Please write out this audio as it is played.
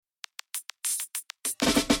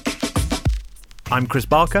I'm Chris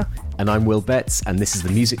Barker. And I'm Will Betts, and this is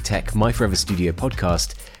the Music Tech My Forever Studio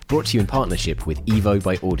podcast, brought to you in partnership with Evo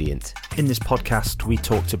by Audient. In this podcast, we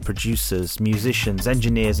talk to producers, musicians,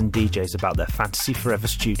 engineers and DJs about their fantasy forever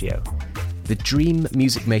studio. The dream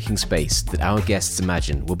music-making space that our guests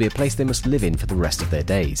imagine will be a place they must live in for the rest of their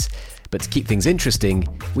days. But to keep things interesting,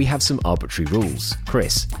 we have some arbitrary rules.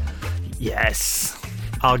 Chris? Yes.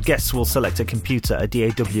 Our guests will select a computer, a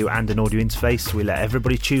DAW and an audio interface. We let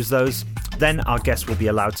everybody choose those. Then our guests will be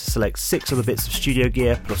allowed to select 6 other bits of studio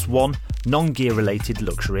gear plus 1 non-gear related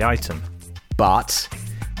luxury item. But...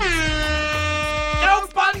 no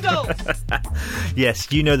bundles!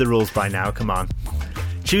 Yes, you know the rules by now, come on.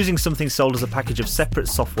 Choosing something sold as a package of separate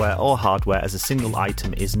software or hardware as a single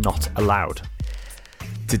item is not allowed.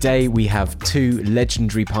 Today we have 2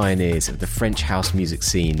 legendary pioneers of the French house music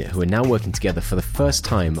scene who are now working together for the first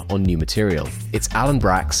time on new material. It's Alan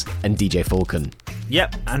Braxe and DJ Falcon.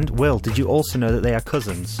 Yep, and Will, did you also know that they are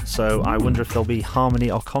cousins? So I wonder if there'll be harmony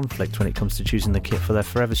or conflict when it comes to choosing the kit for their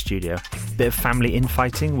forever studio. Bit of family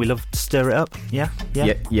infighting, we love to stir it up, yeah?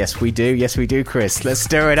 Yes we do, Chris. Let's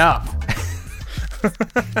stir it up.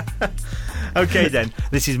 Okay then,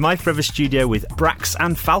 this is My Forever Studio with Braxe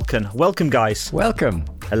and Falcon. Welcome, guys. Welcome.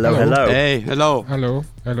 Hello. Hey, hello.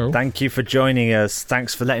 Hello. Thank you for joining us.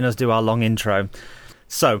 Thanks for letting us do our long intro.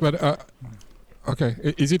 So, But, okay,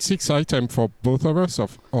 is it 6 items for both of us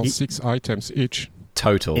or 6 items each?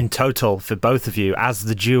 Total. in total for both of you as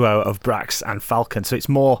the duo of Braxe and Falcon, so it's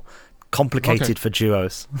more complicated for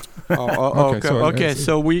duos. Okay.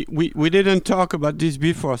 So we didn't talk about this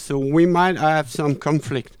before, so we might have some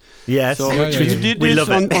conflict. Yes, So Yeah, we did we this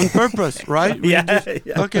love it. on purpose, right? Yeah.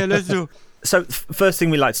 Okay, let's do. So first thing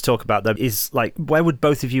we like to talk about though is like, where would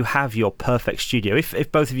both of you have your perfect studio?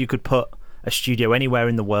 If both of you could put a studio anywhere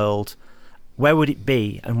in the world, where would it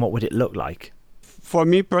be and what would it look like? For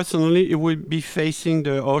me personally, it would be facing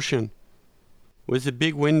the ocean, with a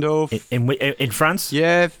big window. In France?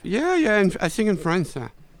 Yeah. And I think in France.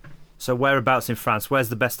 So whereabouts in France? Where's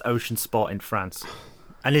the best ocean spot in France?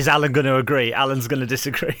 And is Alan going to agree? Alan's going to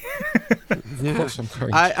disagree. Of course I'm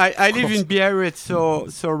going. I live in Biarritz,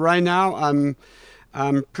 so right now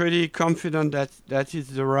I'm pretty confident that is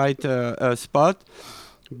the right spot.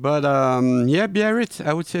 But Biarritz,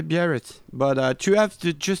 I would say Biarritz. But to have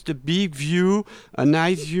just a big view, a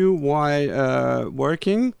nice view while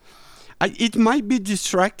working, it might be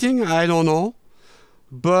distracting. I don't know.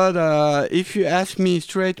 But if you ask me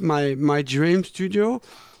straight, my dream studio,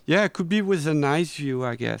 yeah, it could be with a nice view,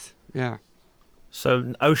 I guess. Yeah. So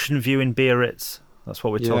an ocean view in Biarritz. That's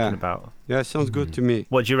what we're talking about. Yeah, sounds good to me.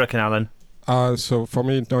 What do you reckon, Alan? So for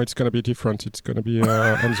me, no, it's going to be different. It's going to be on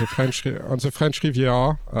the French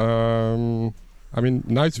Riviera. I mean,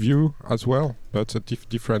 nice view as well, but a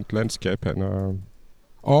different landscape, and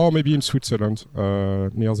or maybe in Switzerland,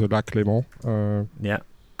 near the Lac Léman. Yeah,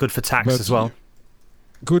 good for tax but as well.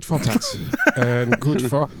 Good for tax and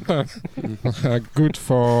good for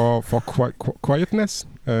quietness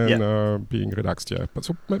and being relaxed. Yeah, but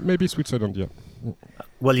so maybe Switzerland. Yeah.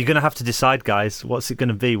 Well, you're going to have to decide, guys. What's it going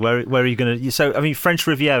to be? Where are you going to? So, I mean, French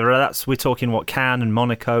Riviera. We're talking what, Cannes and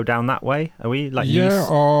Monaco down that way. Are we like? Yeah, Nice?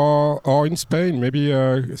 or in Spain. Maybe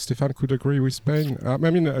Stefan could agree with Spain. I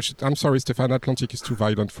mean, I'm sorry, Stefan. Atlantic is too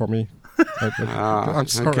violent for me. I'm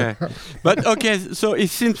sorry. Okay. But okay, so it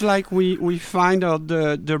seems like we find out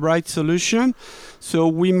the right solution. So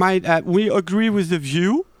we might we agree with the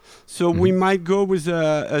view. So we might go with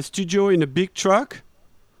a studio in a big truck,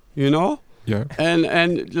 Yeah.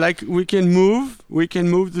 and like we can move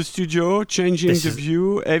the studio, changing This the is-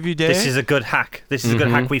 view every day. This is a good hack. This is a good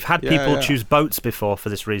hack. We've had Yeah, people yeah. choose boats before for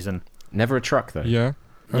this reason. Never a truck, though. Yeah.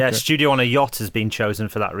 Yeah, Okay. studio on a yacht has been chosen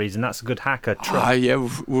for that reason. That's a good hack. A truck. Yeah,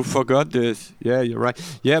 we forgot this. Yeah, you're right.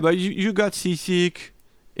 Yeah, but you got seasick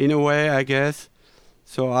in a way, I guess.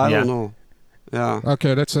 So I Yeah. don't know. Yeah.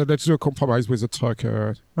 Okay, let's do a compromise with the truck.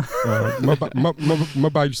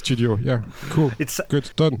 Mobile studio. Yeah, cool.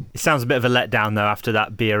 Good, done. It sounds a bit of a letdown though after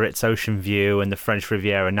that Biarritz ocean view and the French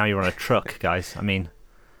Riviera. And now you're on a truck, guys. I mean,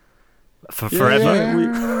 forever.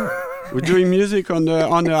 Yeah. We're doing music on the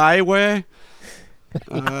highway.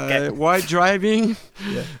 While driving.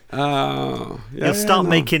 You'll start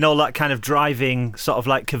making all that kind of driving, sort of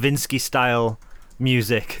like Kavinsky style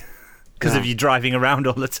music because of you driving around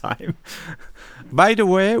all the time. By the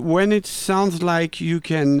way, when it sounds like you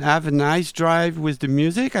can have a nice drive with the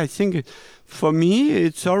music, I think for me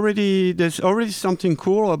there's already something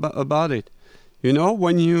cool about it.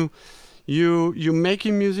 When you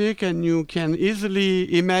making music and you can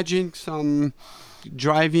easily imagine some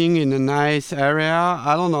driving in a nice area.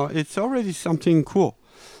 I don't know. It's already something cool.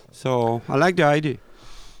 So I like the idea.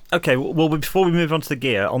 Okay, well, before we move on to the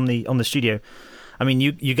gear on the studio, I mean,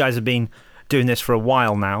 you guys have been doing this for a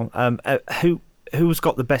while now. Who's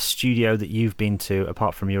got the best studio that you've been to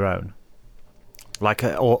apart from your own? Like,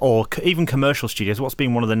 or even commercial studios. What's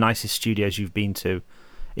been one of the nicest studios you've been to,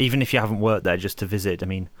 even if you haven't worked there, just to visit? I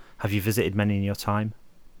mean, have you visited many in your time?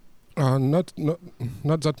 Not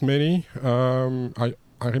that many. I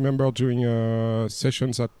remember doing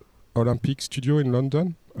sessions at Olympic Studio in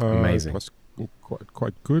London. Amazing. It was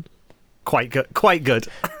quite good. Quite good.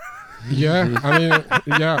 Yeah, I mean,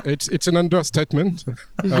 yeah, it's an understatement.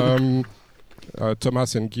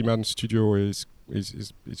 Thomas and Guy-Man Studio is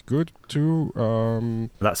good too.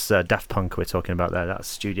 That's Daft Punk we're talking about there. That's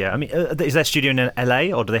studio. I mean, is their studio in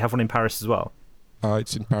LA or do they have one in Paris as well?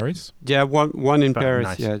 It's in Paris. Yeah, one in Paris.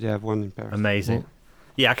 Nice. Yeah, they have one in Paris. Amazing.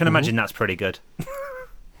 Yeah, I can imagine that's pretty good.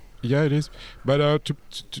 Yeah, it is. But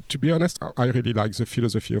to be honest, I really like the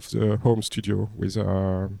philosophy of the home studio with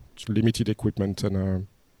limited equipment, and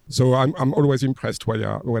so I'm always impressed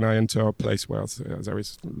when I enter a place where there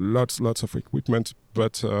is lots of equipment.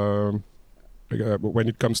 But when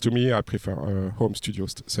it comes to me, I prefer a home studio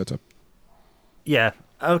setup. Yeah.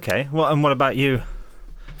 Okay. Well, and what about you,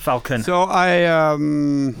 Falcon? So I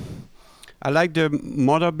like the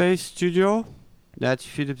motor-based studio that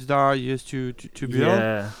Philips Dar used to build.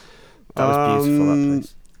 Yeah. That was beautiful, that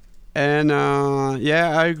place. And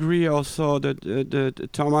I agree also that the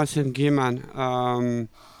Thomas and Guy-Man,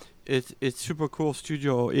 it's super cool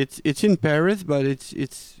studio. It's in Paris, but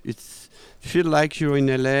it's feel like you're in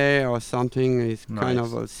LA or something. It's Nice. kind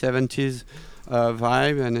of a 70s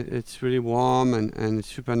vibe, and it's really warm and it's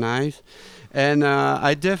super nice. And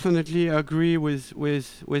I definitely agree with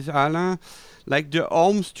Alain, like the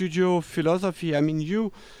home studio philosophy. I mean,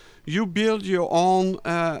 you build your own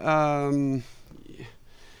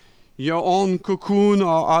cocoon,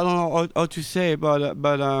 or I don't know how to say, but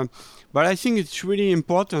I think it's really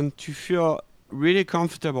important to feel really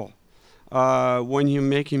comfortable when you're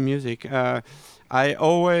making music. I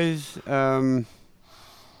always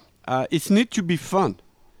it needs to be fun.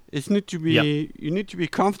 It need to be you need to be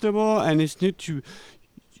comfortable, and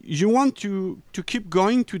you want to keep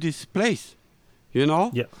going to this place, you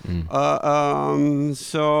know. Yeah.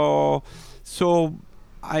 So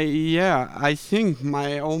I think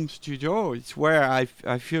my home studio is where I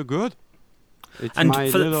feel good. It's And my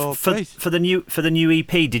little place. for the new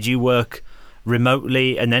EP, did you work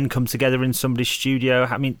remotely and then come together in somebody's studio?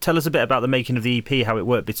 I mean, tell us a bit about the making of the EP, how it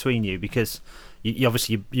worked between you, because you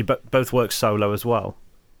obviously you both work solo as well.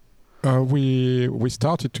 We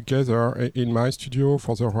started together in my studio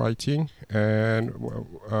for the writing and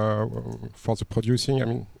for the producing. I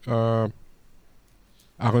mean,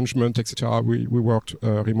 arrangement, etc. We worked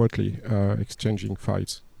remotely, exchanging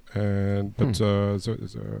files, but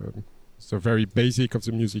the very basic of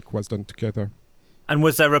the music was done together. And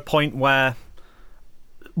was there a point where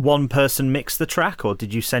one person mixed the track, or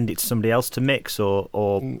did you send it to somebody else to mix, or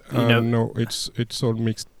you know? No, it's all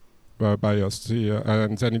mixed by us,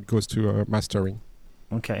 and then it goes to mastering.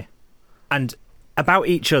 Okay. And about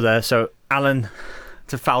each other, so Alan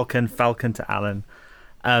to Falcon, Falcon to Alan,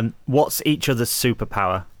 what's each other's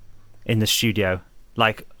superpower in the studio?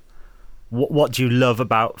 Like, what do you love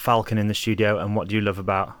about Falcon in the studio, and what do you love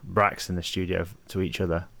about Brax in the studio to each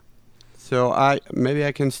other? So maybe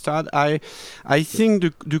I can start. I think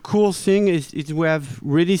the cool thing is we have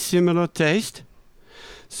really similar taste.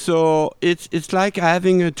 So it's like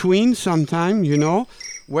having a twin sometime, you know,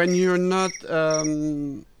 when you're not.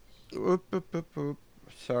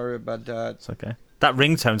 Sorry about that. It's okay. That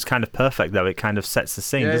ringtone's kind of perfect, though. It kind of sets the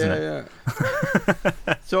scene, doesn't it?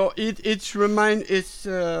 Yeah. So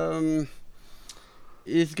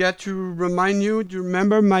it's got to remind you. Do you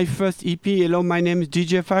remember my first EP? Hello, my name is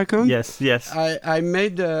DJ Falcon. Yes. I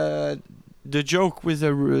made the joke with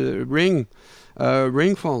a ring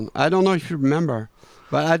phone. I don't know if you remember,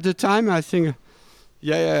 but at the time I think,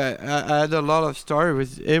 I had a lot of story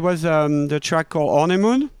with it. Was the track called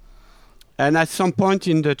Honeymoon, and at some point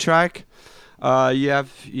in the track, you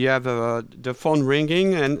have the phone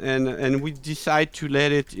ringing, and we decide to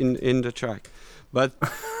let it in the track, but.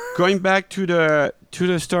 Going back to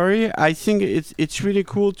the story, I think it's really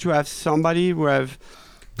cool to have somebody who have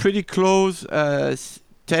pretty close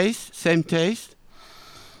same taste,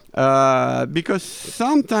 because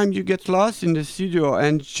sometimes you get lost in the studio,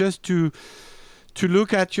 and just to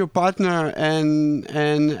look at your partner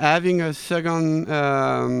and having a second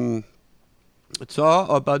thought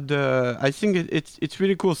about I think it's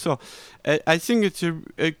really cool. So I think it's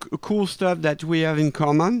a cool stuff that we have in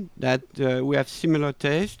common, that we have similar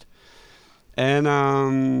taste,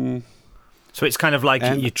 and So it's kind of like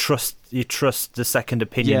And- you trust the second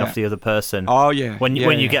opinion Yeah. of the other person. Oh yeah. When yeah,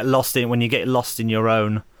 you yeah. get lost in your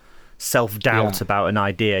own self-doubt Yeah. about an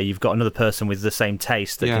idea, you've got another person with the same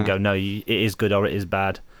taste that can Yeah. go, no, it is good or it is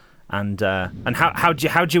bad. And how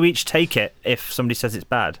do you each take it if somebody says it's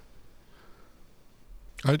bad?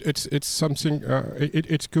 It's something.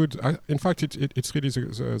 It's good. In fact, it's really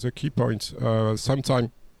the key point. Sometimes,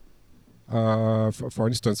 for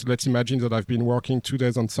instance, let's imagine that I've been working 2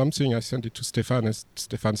 days on something. I send it to Stefan, and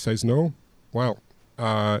Stefan says no. Well,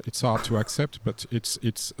 it's hard to accept, but it's.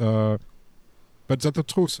 But that's the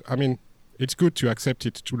truth. I mean, it's good to accept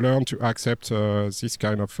it, to learn to accept this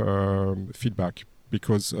kind of feedback,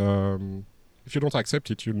 because if you don't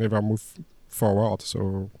accept it, you never move forward.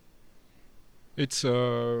 So. It's.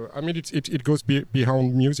 I mean, it goes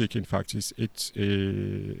beyond music. In fact, it's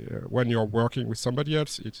when you're working with somebody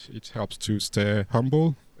else, it helps to stay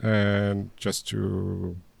humble and just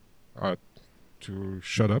to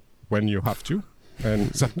shut up when you have to,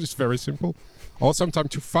 and that is very simple. Or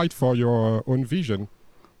sometimes to fight for your own vision,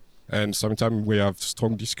 and sometimes we have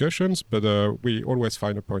strong discussions, but we always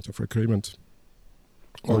find a point of agreement.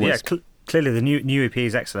 Well, yeah, clearly the new EP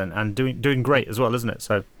is excellent and doing great as well, isn't it?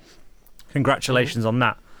 So. Congratulations on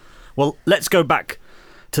that. Well, let's go back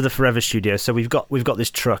to the Forever Studio. So we've got this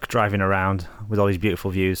truck driving around with all these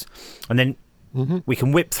beautiful views, and then we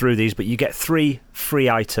can whip through these. But you get 3 free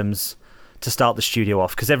items to start the studio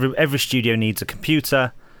off, because every studio needs a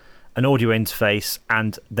computer, an audio interface,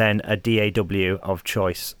 and then a DAW of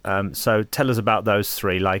choice. So tell us about those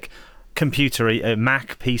 3. Like computer,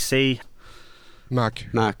 Mac, PC. Mac.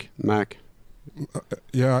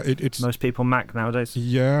 Yeah, it's Most people Mac nowadays.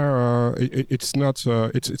 Yeah, it's not.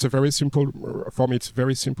 It's a very simple. For me, it's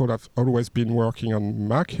very simple. I've always been working on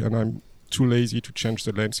Mac, and I'm too lazy to change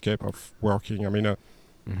the landscape of working. I mean,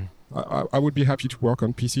 I would be happy to work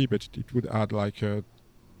on PC, but it would add like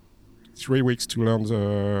 3 weeks to learn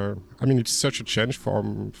the. I mean, it's such a change for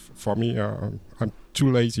me. I'm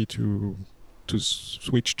too lazy to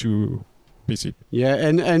switch to PC. Yeah,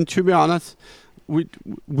 and to be honest,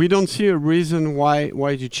 we don't see a reason why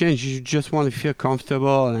you change. You just want to feel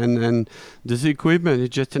comfortable, and this equipment is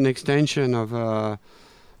just an extension of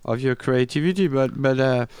your creativity.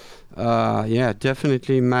 But yeah,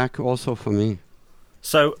 definitely Mac also for me.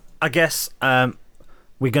 So I guess we're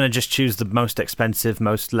going to just choose the most expensive,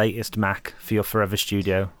 most latest Mac for your Forever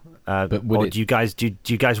Studio. But or do you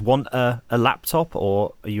guys want a laptop,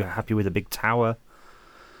 or are you happy with a big tower?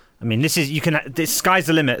 I mean, this sky's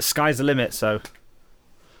the limit. Sky's the limit. So.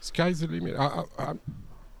 Sky's the limit.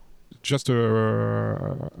 Just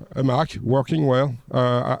a Mac working well.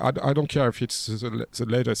 I don't care if it's the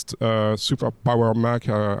latest super power Mac.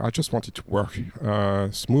 I just want it to work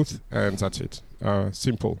smooth, and that's it.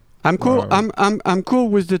 Simple. I'm cool. I'm cool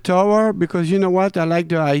with the tower, because you know what? I like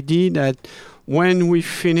the idea that when we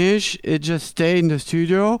finish, it just stay in the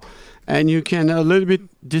studio, and you can a little bit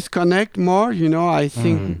disconnect more. You know, I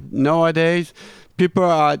think nowadays people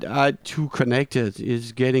are too connected.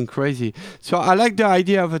 It's getting crazy. So I like the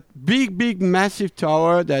idea of a big, massive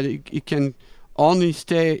tower that it can only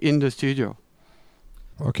stay in the studio.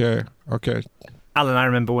 Okay. Alan, I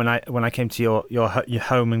remember when I came to your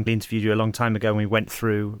home and interviewed you a long time ago, and we went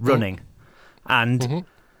through running, and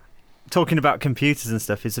talking about computers and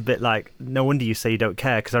stuff. It's a bit like, no wonder you say you don't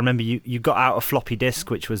care, because I remember you got out a floppy disk,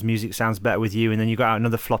 which was Music Sounds Better With You, and then you got out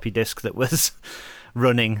another floppy disk that was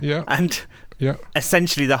running. Yeah. And yeah,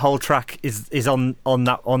 essentially the whole track is on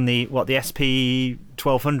the SP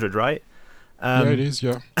 1200, right? Yeah, it is.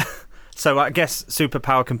 Yeah. So I guess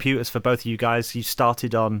superpower computers for both of you guys. You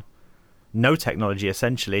started on no technology,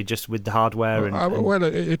 essentially, just with the hardware. Well,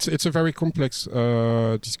 it's a very complex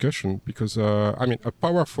discussion, because I mean, a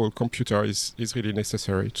powerful computer is really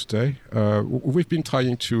necessary today. We've been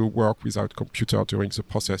trying to work without computer during the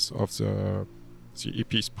process of the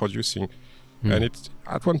EP's producing, and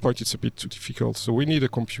at one point it's a bit too difficult. So we need a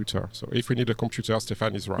computer. So if we need a computer,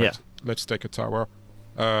 Stefan is right. Yeah. Let's take a tower.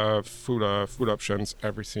 Full options,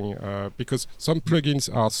 everything, because some plugins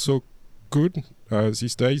are so good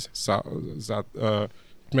these days that it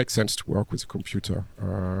makes sense to work with a computer.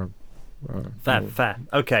 Fair.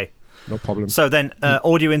 Okay. No problem. So then,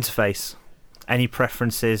 audio interface. Any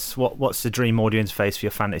preferences? What's the dream audio interface for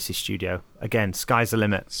your fantasy studio? Again, sky's the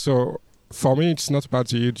limit. So for me, it's not about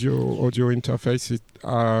the audio interface.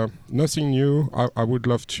 Nothing new. I would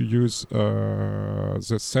love to use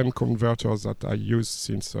the same converters that I use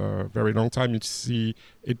since a very long time.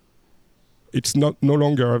 It's no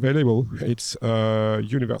longer available. It's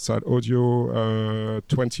Universal Audio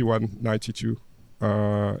 2192.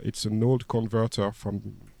 It's an old converter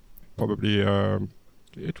from probably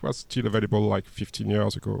it was still available like 15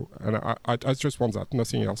 years ago, and I just want that,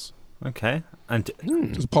 nothing else. Okay. And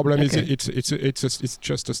The problem is it's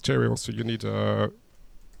just a stereo, so you need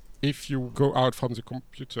if you go out from the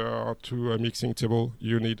computer to a mixing table,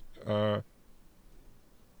 you need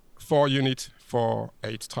 4 units for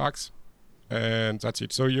 8 tracks, and that's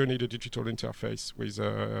it. So you need a digital interface with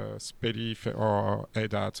a SPDIF or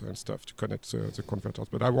ADAT and stuff to connect the converters.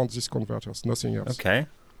 But I want these converters, nothing else. okay.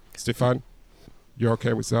 Stefan, you're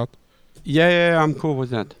okay with that? Yeah, I'm cool with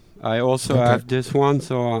that. I also Okay. have this one,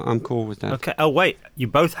 so I'm cool with that. Okay. Oh wait, you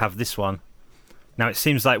both have this one. Now it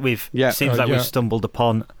seems like we've Yeah. we've stumbled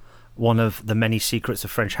upon one of the many secrets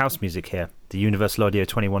of French house music here, the Universal Audio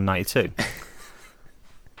 2192.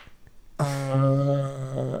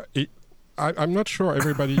 I'm not sure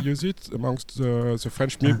everybody use it amongst the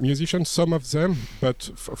French musicians. Some of them, but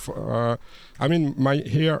I mean, my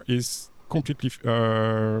hair is completely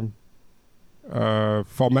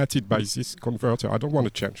formatted by this converter. I don't want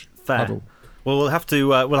to change. Fair. at all. Well, we'll have to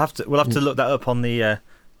look that up on the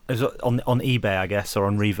on eBay, I guess, or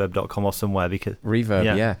on Reverb.com or somewhere, because Reverb,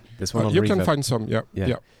 Yeah. yeah. There's one on You Reverb. can find some, yeah.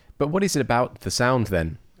 But what is it about the sound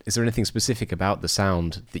then? Is there anything specific about the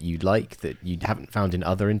sound that you like that you haven't found in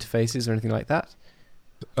other interfaces or anything like that?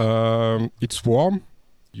 It's warm.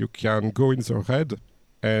 You can go in the red,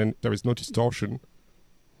 and there is no distortion.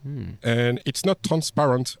 And it's not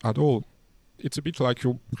transparent at all. It's a bit like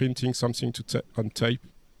you're printing something on tape.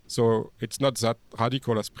 So it's not that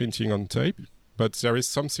radical as printing on tape, but there is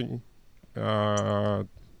something very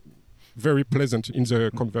pleasant in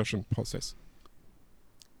the conversion process.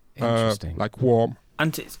 Interesting. Like warm.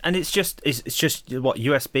 and it's just what,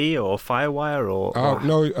 USB or FireWire or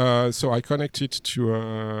No, so I connect it to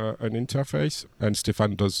an interface, and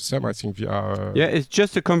Stefan does the same, I think, via... Yeah, it's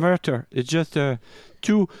just a converter. It's just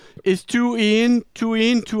two in,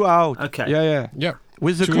 two out. Okay. Yeah. Yeah,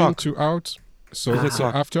 With the 2 clock. in, 2 out. So, With the so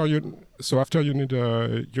clock. after you need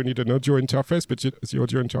an audio interface, but the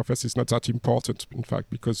audio interface is not that important, in fact,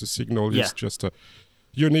 because the signal Yeah. is just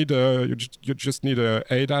you just need a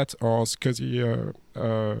ADAT or SCSI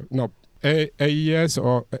AES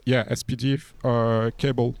or SPDIF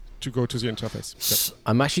cable to go to the interface. Yep.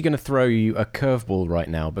 I'm actually going to throw you a curveball right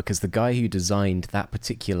now, because the guy who designed that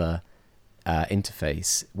particular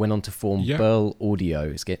interface went on to form Yeah. Burl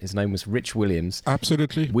Audio. His name was Rich Williams.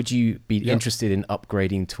 Absolutely. Would you be Yeah. interested in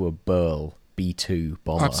upgrading to a Burl B2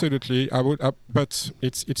 bomber? Absolutely, I would, but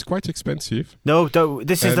it's quite expensive. No, don't.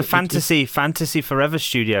 This is And the Fantasy Forever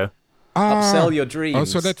Studio. Upsell your dreams. Oh,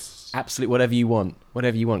 so that's Absolutely whatever you want.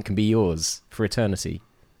 Whatever you want can be yours for eternity.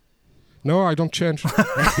 no, I don't change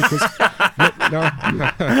because no,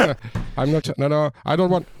 I'm not. No, I don't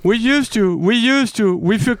want. We used to.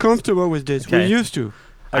 We feel comfortable with this. Okay. We used to.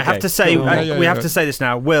 I have to say, cool. Yeah, we yeah. have to say this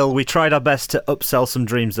now. Will, we tried our best to upsell some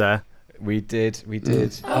dreams there. We did. No.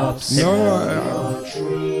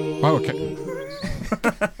 Okay.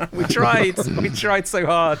 We tried. We tried so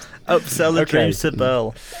hard. Upsell the Okay. dreams to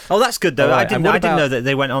Burl. Oh, that's good though. All right, I didn't and what know about- that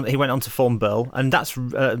he went on to form Burl, and that's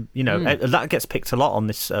that gets picked a lot on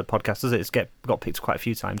this podcast, does it? It's got picked quite a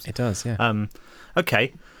few times. It does, yeah.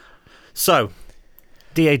 Okay, so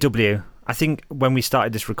DAW. I think when we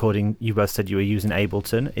started this recording, you both said you were using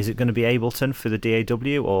Ableton. Is it going to be Ableton for the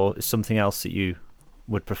DAW, or is something else that you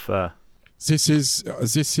would prefer? This is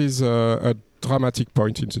a dramatic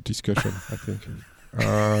point in the discussion, I think.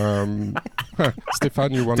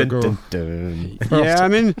 Stefan, you want to go? Dun. Yeah, I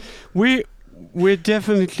mean, we're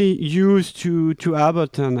definitely used to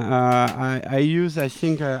Ableton. I use, I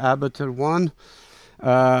think, Ableton 1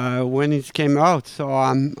 when it came out, so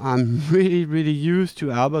I'm really used to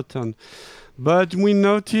Ableton. But we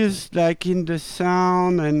noticed, like, in the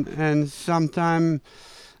sound and sometimes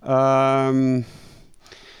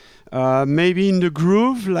maybe in the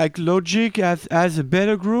groove, like Logic has a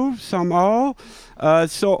better groove somehow.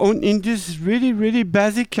 So in this really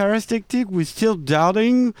basic characteristic, we're still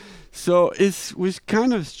doubting. So we're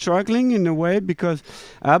kind of struggling in a way, because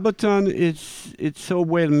Ableton it's so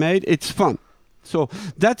well made. It's fun. So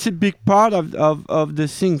that's a big part of the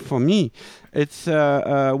thing for me. It's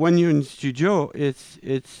when you're in the studio,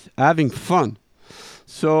 it's having fun.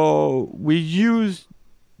 So we use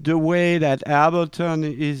the way that Ableton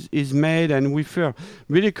is made, and we feel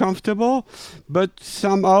really comfortable, but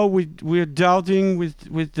somehow we're doubting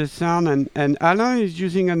with the sound, and Alain is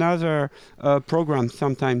using another program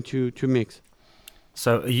sometime to mix.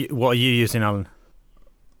 So, what are you using, Alan?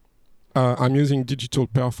 I'm using Digital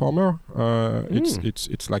Performer.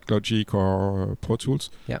 It's like Logic or Pro Tools.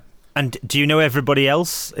 And do you know everybody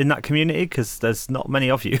else in that community? Because there's not many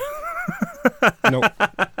of you. No,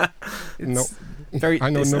 no. Very I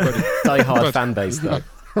know nobody. die-hard fan base, though.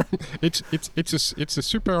 It's a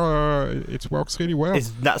super. It works really well.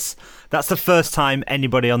 That's the first time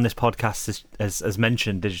anybody on this podcast has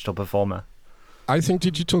mentioned Digital Performer. I think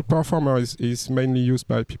Digital Performer is mainly used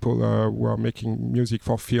by people who are making music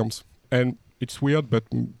for films, and it's weird, but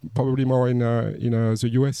probably more in the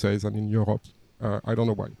USA than in Europe. I don't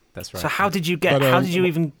know why. That's right. So how did you get? How did you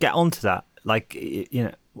even get onto that? Like, you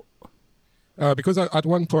know. Because at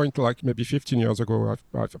one point, like maybe 15 years ago,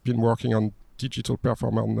 I've been working on Digital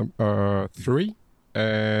Performer 3,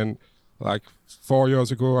 and like 4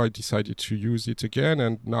 years ago, I decided to use it again,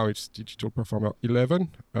 and now it's Digital Performer 11.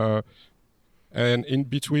 And in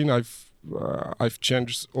between, I've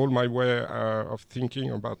changed all my way of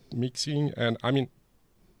thinking about mixing, and I mean,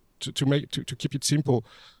 to keep it simple,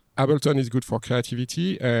 Ableton is good for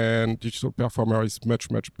creativity, and Digital Performer is much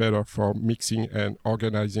better for mixing and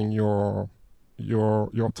organizing your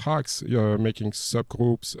tracks, making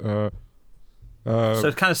subgroups. So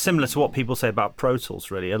it's kind of similar to what people say about Pro Tools,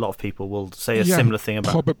 really. A lot of people will say a similar thing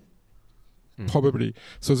about... Probably.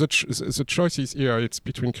 So the choice is here. It's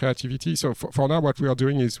between creativity. So for now, what we are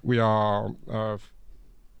doing is we are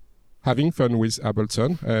having fun with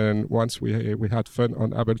Ableton. And once we had fun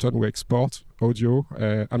on Ableton, we export audio.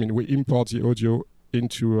 We import the audio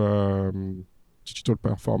into Digital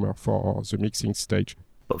Performer for the mixing stage.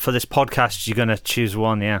 But for this podcast, you're going to choose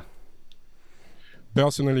one, yeah?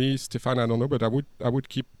 Personally, Stefan, I don't know, but I would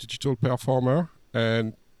keep Digital Performer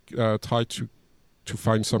and try to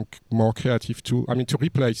find some more creative tool. I mean, to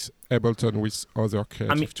replace Ableton with other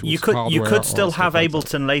creative tools. You could still have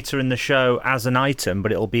Ableton later in the show as an item,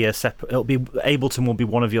 but Ableton will be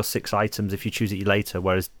one of your 6 items if you choose it later.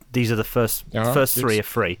 Whereas these are the first 3 are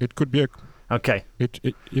free. It could be okay. It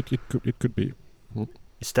could be.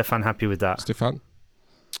 Is Stefan happy with that? Stefan?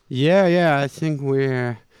 Yeah. I think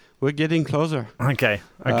we're getting closer. Okay.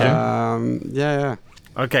 Yeah.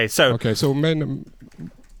 Okay. So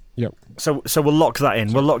yeah. So we'll lock that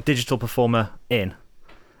in. We'll lock Digital Performer in,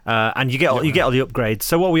 and you get all the upgrades.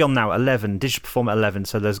 So what are we on now? 11. Digital Performer 11.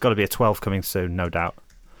 So there's got to be a 12 coming soon, no doubt.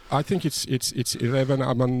 I think it's 11.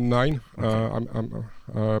 I'm on 9.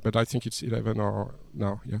 But I think it's 11 or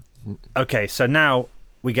now. Yeah. Okay. So now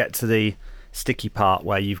we get to the sticky part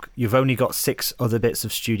where you've only got 6 other bits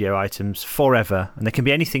of studio items forever, and they can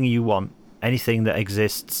be anything you want, anything that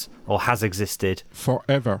exists or has existed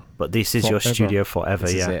forever. But this is your studio forever.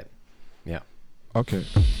 This is it. Yeah. Okay.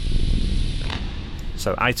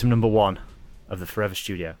 So item number 1 of the Forever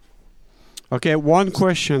Studio. Okay, one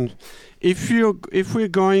question: if we're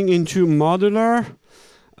going into modular,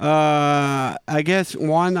 I guess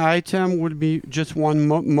one item would be just one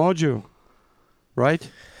module, right?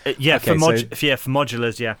 Yeah, okay, for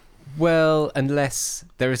modulars, yeah. Well, unless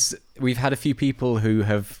we've had a few people who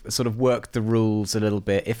have sort of worked the rules a little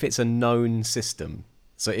bit. If it's a known system,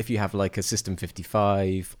 so if you have like a System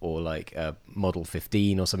 55 or like a Model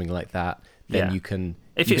 15 or something like that, then you can.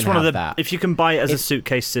 If it's one of the, if you can buy it as a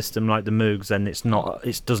suitcase system like the Moogs, then it's not.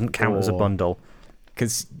 It doesn't count as a bundle.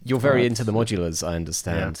 Because you're very into the modulars, I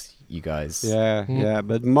understand, you guys. Yeah.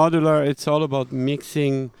 But modular, it's all about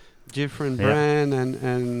mixing different brand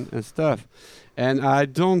and stuff. And I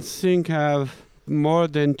don't think I have more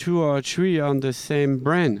than 2 or 3 on the same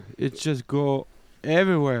brand. It just go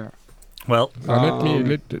everywhere. Well,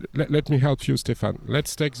 let me help you, Stefan.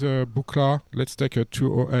 Let's take the Buchla. Let's take a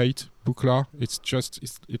 208 Buchla.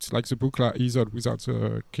 It's like the Buchla easel without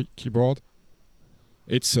the keyboard.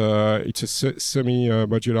 It's a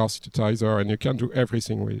semi-modular synthesizer, and you can do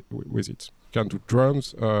everything with it. You can do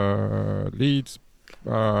drums, leads,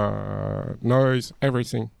 noise,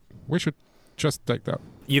 everything. We should just take that.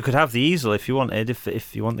 You could have the easel if you wanted,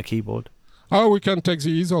 if you want the keyboard. Oh, we can take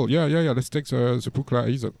the easel. Yeah. Let's take the Buchla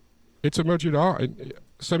easel. It's a modular,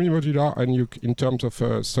 semi-modular, and in terms of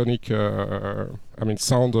sonic,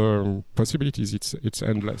 sound possibilities, it's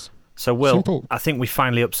endless. So, Will, simple. I think we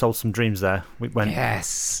finally upsold some dreams there.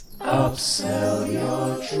 Yes. Upsell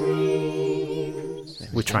your dreams.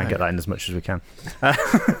 We try and get that in as much as we can.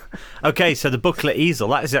 Okay, so the booklet easel.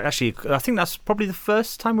 That is actually, I think that's probably the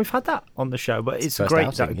first time we've had that on the show, but it's a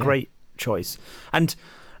great choice. And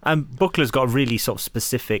Buchler's got a really sort of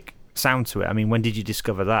specific sound to it. I mean, when did you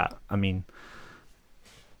discover that? I mean,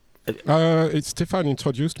 Stefan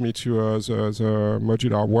introduced me to the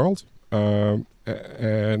modular world.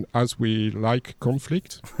 and as we like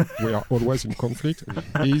conflict, we are always in conflict.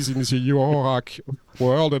 He's in the Eurorack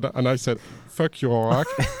world, and I said, "Fuck Eurorack,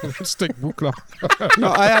 let's take Buchla."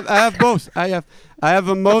 No, I have both. I have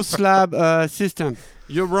a MoSlab system.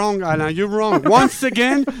 You're wrong, Alain. You're wrong. Once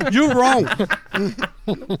again, you're wrong.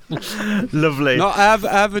 Lovely. No, I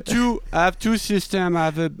have two systems. I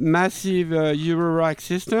have a massive Eurorack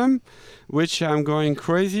system, which I'm going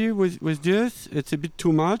crazy with this. It's a bit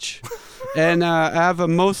too much. And I have a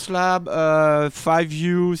MoSlab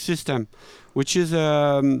 5U system, which is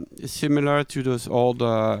similar to those old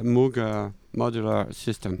Moog modular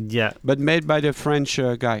system. Yeah. But made by the French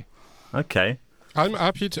guy. Okay. I'm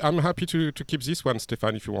happy to keep this one,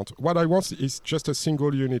 Stéphane, if you want. What I want is just a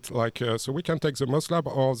single unit, like so we can take the MoSlab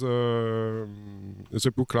or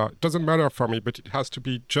the Buchla. It doesn't matter for me, but it has to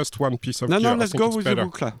be just one piece of gear. No, let's go with better. the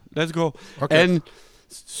Buchla. Let's go. Okay. And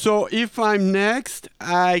so if I'm next,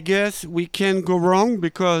 I guess we can't go wrong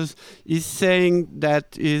because he's saying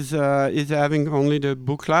that is having only the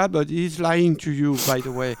Buchla, but he's lying to you, by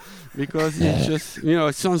the way, because it's just,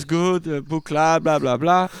 it sounds good, Buchla, blah, blah,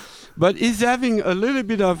 blah. But he's having a little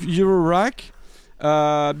bit of Eurorack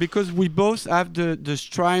because we both have the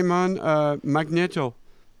Strymon Magneto.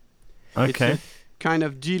 Okay. It's a kind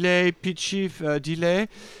of delay, pitch shift delay,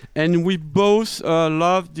 and we both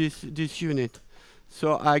love this unit.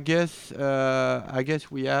 So I guess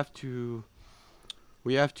we have to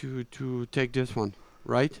take this one,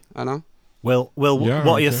 right, Alain? Will, Yeah,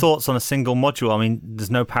 what are your okay. thoughts on a single module? I mean, there's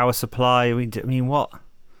no power supply. I mean, what?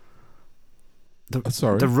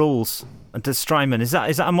 Sorry. The rules. The Strymon, is that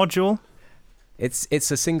a module? It's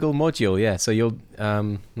a single module, yeah. So you'll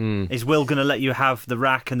Is Will going to let you have the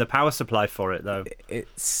rack and the power supply for it, though?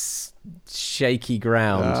 it's shaky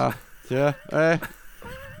ground. Yeah.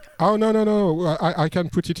 Oh no! I can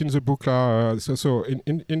put it in the Buchla. So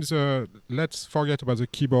in the let's forget about the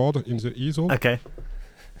keyboard in the easel, Okay.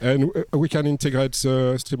 and we can integrate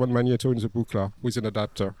the Strymon Magneto in the Buchla with an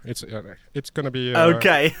adapter. It's gonna be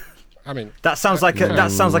Okay. I mean, That sounds like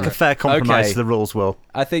a fair compromise Okay. to the rules, Will.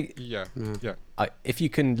 I think yeah. if you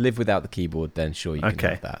can live without the keyboard, then sure you can Okay.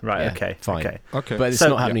 have that. Right. Yeah, Okay. fine. Okay. But it's So-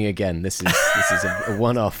 not happening again. This is a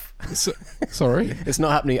one-off. Sorry. It's not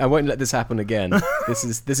happening. I won't let this happen again. This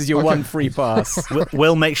is your one free pass.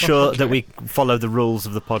 We'll make sure that we follow the rules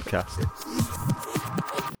of the podcast.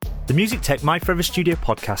 The Music Tech My Forever Studio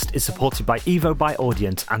podcast is supported by Evo by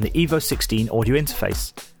Audient and the Evo 16 audio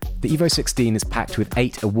interface. The Evo 16 is packed with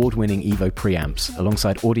 8 award-winning Evo preamps,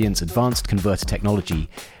 alongside Audient's advanced converter technology,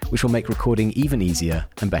 which will make recording even easier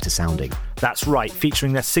and better sounding. That's right,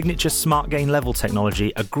 featuring their signature Smart Gain level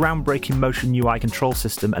technology, a groundbreaking motion UI control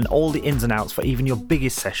system, and all the ins and outs for even your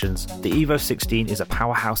biggest sessions, the Evo 16 is a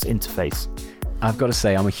powerhouse interface. I've got to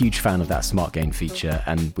say, I'm a huge fan of that Smart Gain feature,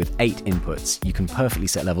 and with 8 inputs, you can perfectly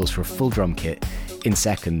set levels for a full drum kit in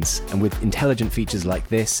seconds. And with intelligent features like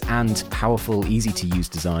this and powerful, easy-to-use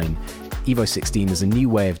design, Evo 16 is a new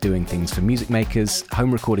way of doing things for music makers,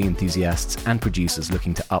 home recording enthusiasts, and producers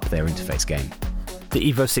looking to up their interface game.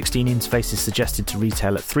 The Evo 16 interface is suggested to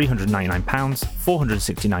retail at £399,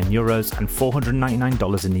 €469 and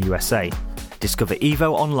 $499 in the USA. Discover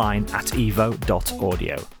Evo online at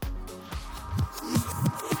evo.audio.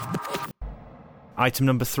 Item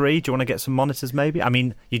number 3, do you want to get some monitors maybe? I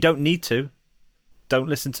mean, you don't need to. Don't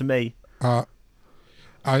listen to me.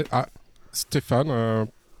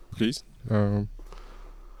 Stéphane, please.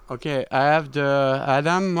 Okay, I have the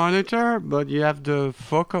Adam monitor, but you have the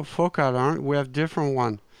focal, aren't? We have different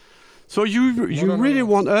one. So you really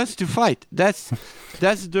want us to fight? That's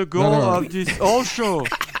the goal of this whole show.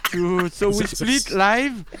 So we split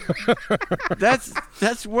live.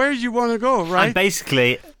 That's where you want to go, right? And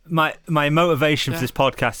basically, my motivation for this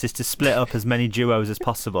podcast is to split up as many duos as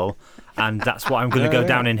possible, and that's what I'm going to go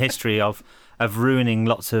down in history of ruining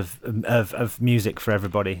lots of music for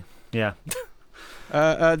everybody. Yeah.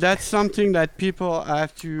 That's something that people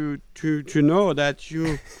have to know, that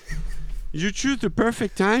you choose the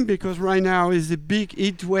perfect time, because right now is a big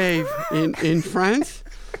heat wave in France.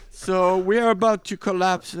 So we are about to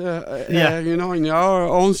collapse, in our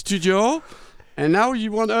own studio. And now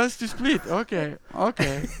you want us to split? Okay.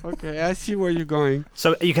 I see where you're going.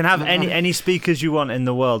 So you can have any speakers you want in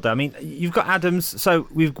the world. I mean, you've got Adams. So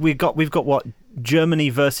we've got what, Germany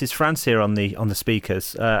versus France here on the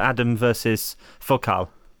speakers. Adam versus Focal.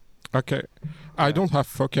 Okay. I don't have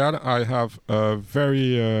Focal. I have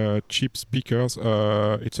very cheap speakers.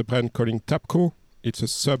 It's a brand called Tapco. It's a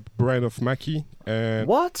sub-brand of Mackie. And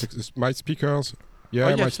What? My speakers. Yeah, Oh,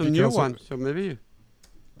 you my have some speakers. new one. So maybe.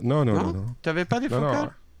 No. T'avais pas des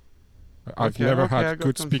Focal? I've Okay, never I had got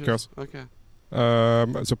good confused. speakers. Okay.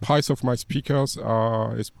 The price of my speakers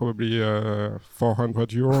is probably 400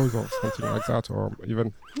 euros or something like that, or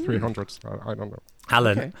even 300. I don't know.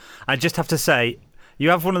 Alan, Okay. I just have to say, you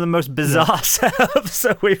have one of the most bizarre setups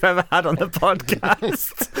that we've ever had on the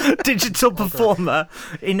podcast. Digital performer,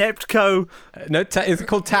 Ineptco. No, it's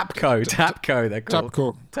called Tapco. Tapco, they're called.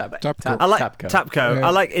 Tapco. Tapco. I like Tapco. Tapco. Yeah. I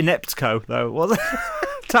like Ineptco though. Was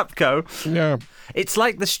Tapco? Yeah. It's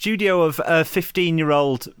like the studio of a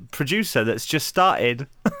 15-year-old producer that's just started.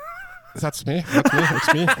 That's me.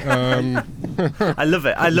 It's me. I love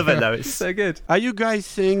it. I love it though. It's So good. Are you guys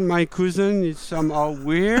saying my cousin is somehow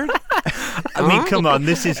weird? I mean, come on,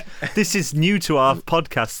 this is new to our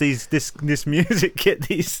podcast. This music kit,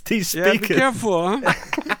 these Yeah, be speakers. careful, huh?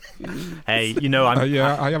 Hey, you know, I'm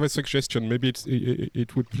Yeah, I have a suggestion. Maybe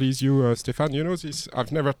it would please you, Stefan. You know this?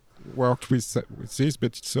 I've never worked with this,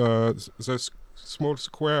 but it's the small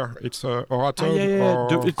square. It's a Oraton.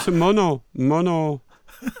 Yeah. Or, It's a mono.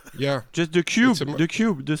 yeah, Just the cube, It's a the small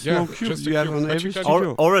cube just the you have cube, on but every you can-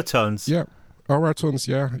 studio. Oratones. yeah. Oratons,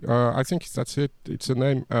 yeah. I think that's it. It's a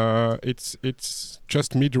name. It's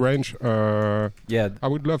just mid-range. Yeah. I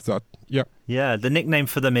would love that. Yeah. Yeah, the nickname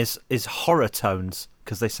for them is horror tones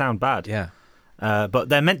because they sound bad. Yeah. But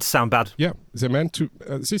they're meant to sound bad. Yeah, they meant to.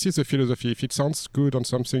 This is the philosophy. If it sounds good on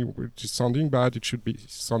something which is sounding bad, it should be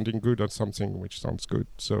sounding good on something which sounds good.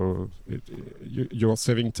 So you're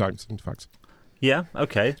saving time, in fact. Yeah,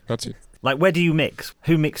 okay. That's it. Like, where do you mix?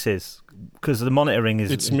 Who mixes? Because the monitoring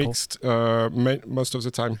is. It's mixed most of the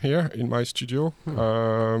time here in my studio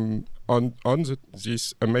on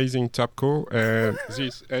this amazing Tapco and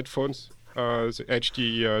these headphones, the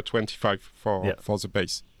HD 25 for the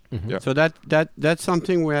bass. Mm-hmm. Yeah. So that's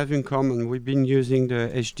something we have in common. We've been using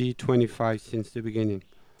the HD 25 since the beginning.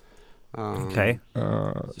 Okay.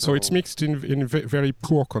 So it's mixed in very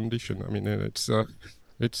poor condition. I mean, it's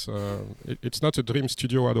not a dream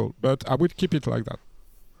studio at all. But I would keep it like that.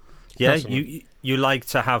 Yeah, personally. you like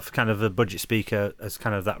to have kind of a budget speaker as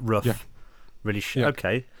kind of that rough, Yeah. really. Yeah.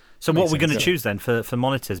 Okay. So Makes what we're going to sense. choose then for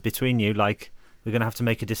monitors between you? Like, we're going to have to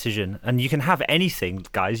make a decision, and you can have anything,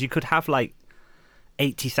 guys. You could have like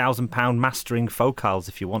 £80,000 mastering focals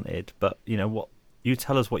if you wanted, but you know what? You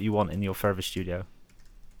tell us what you want in your forever studio.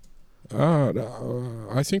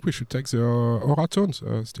 I think we should take the Oratones,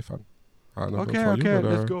 Stefan. I don't know Okay, for you, but,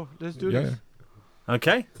 let's go. Let's do yeah, this.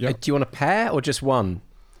 Okay. Yeah. Do you want a pair or just one?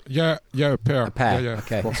 Yeah, a pair. A pair, Yeah,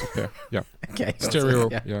 okay. of course, a pair. Yeah, Okay. stereo.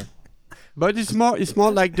 Yeah. Yeah. But it's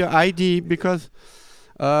more like the ID because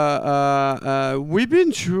we've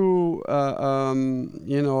been through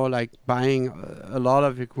like buying a lot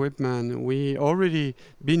of equipment. We already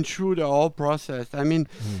been through the whole process. I mean,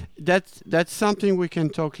 that's something we can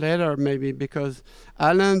talk later maybe because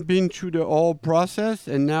Alan been through the whole process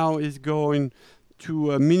and now is going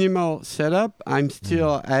to a minimal setup. I'm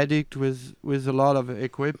still addict with a lot of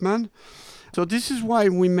equipment. So this is why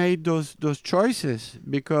we made those choices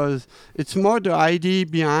because it's more the idea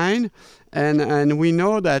behind, and we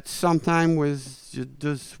know that sometimes with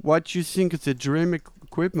this, what you think is a dream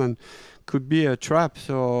equipment could be a trap.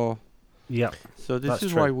 So Yeah. this That's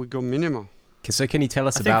is true. why we go minimal. So can you tell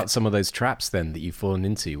us I think- about some of those traps then that you've fallen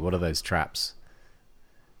into? What are those traps?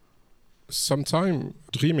 Sometimes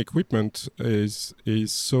dream equipment is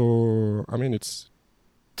so. I mean, it's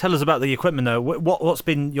Tell us about the equipment though. What's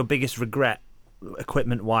been your biggest regret,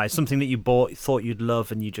 equipment-wise? Something that you bought, thought you'd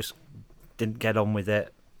love, and you just didn't get on with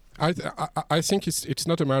it. I think it's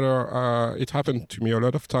not a matter. It happened to me a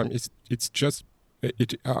lot of time. It's just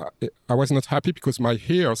I was not happy because my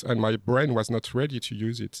ears and my brain was not ready to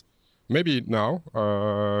use it. Maybe now,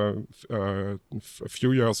 a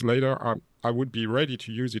few years later, I would be ready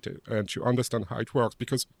to use it and to understand how it works.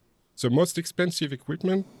 Because the most expensive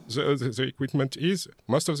equipment, the equipment is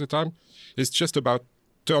most of the time, is just about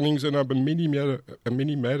turning the knob a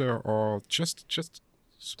millimeter, or just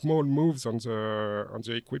small moves on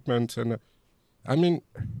the equipment. And I mean,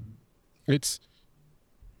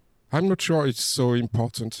 I'm not sure it's so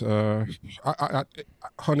important. I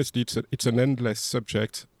honestly, it's an endless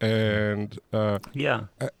subject, and Yeah.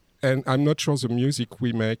 and I'm not sure the music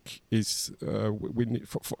we make is we need,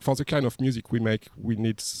 for the kind of music we make, we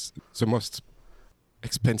need the most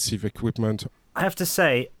expensive equipment. I have to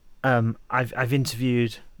say, I've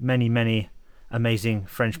interviewed many amazing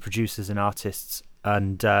French producers and artists,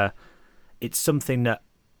 and it's something that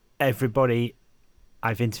everybody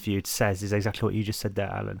I've interviewed says is exactly what you just said there,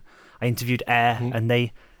 Alan. I interviewed Air, and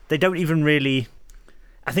they don't even really.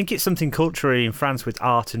 I think it's something culturally in France with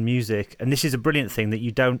art and music, and this is a brilliant thing that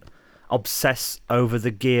you don't obsess over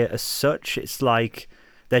the gear as such. It's like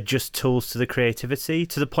they're just tools to the creativity,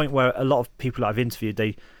 to the point where a lot of people that I've interviewed,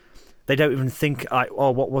 they don't even think,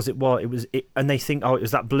 oh, what was it? Well, it was it, and they think, oh, it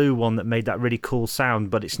was that blue one that made that really cool sound,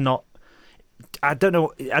 but it's not. I don't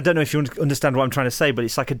know if you understand what I'm trying to say, but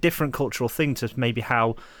it's like a different cultural thing to maybe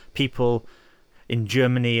how people in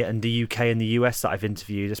Germany and the UK and the US that I've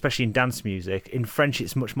interviewed, especially in dance music. In French,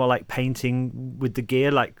 it's much more like painting with the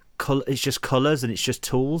gear, like it's just colors and it's just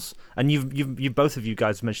tools. And you've both of you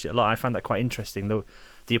guys mentioned it a lot. I found that quite interesting.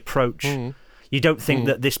 The approach. Mm-hmm. You don't think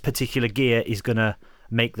that this particular gear is gonna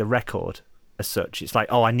make the record as such. It's like,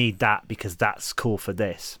 oh, I need that because that's cool for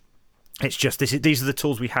this. It's just these are the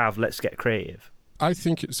tools we have. Let's get creative. I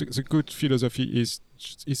think the good philosophy is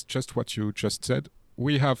just what you just said.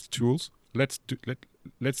 We have tools. Let's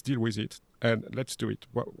deal with it and let's do it.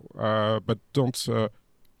 But don't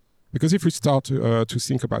because if we start to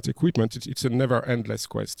think about equipment, it's a never endless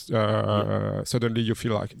quest. Suddenly you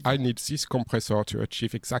feel like I need this compressor to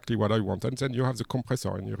achieve exactly what I want, and then you have the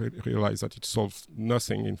compressor and you realize that it solves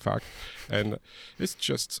nothing in fact, and it's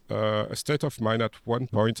just a state of mind at one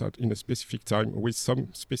point in a specific time with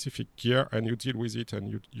some specific gear, and you deal with it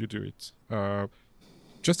and you do it.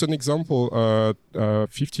 Just an example,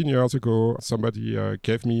 15 years ago, somebody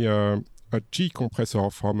gave me a G compressor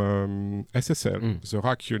from SSL, the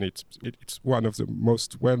rack unit. It's one of the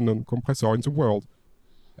most well-known compressor in the world.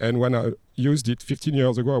 And when I used it 15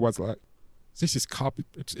 years ago, I was like, this is crap,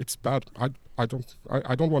 it's bad. I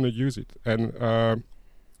don't want to use it. And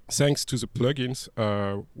thanks to the plugins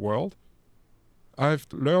world, I've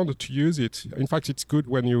learned to use it. In fact, it's good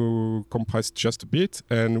when you compress just a bit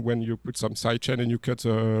and when you put some sidechain and you cut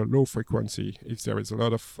a low frequency. If there is a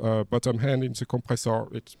lot of bottom end in the compressor,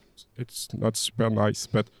 it's not super nice.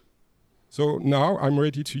 But so now I'm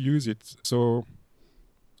ready to use it. So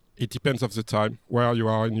it depends of the time where you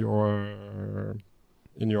are in your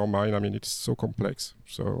mind. I mean, it's so complex.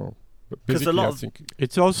 So basically, I think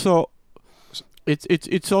it's also.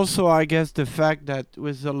 It's also, I guess, the fact that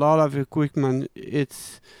with a lot of equipment,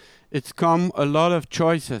 it's come a lot of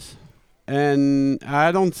choices, and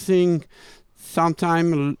I don't think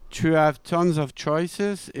sometimes to have tons of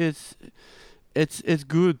choices, it's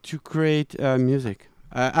good to create music.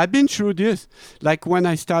 I've been through this. Like when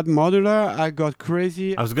I started modular, I got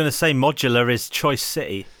crazy. I was going to say modular is Choice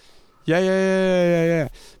City. Yeah.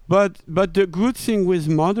 But the good thing with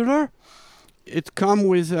modular, it comes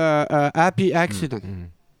with a happy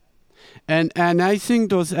accident. And I think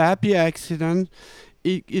those happy accidents,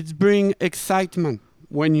 it bring excitement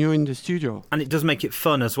when you're in the studio. And it does make it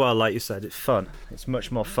fun as well, like you said. It's fun. It's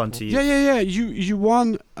much more fun to use. Yeah. You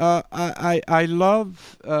want... I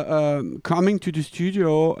love coming to the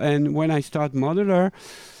studio, and when I start modular,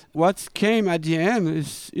 what came at the end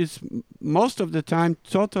is most of the time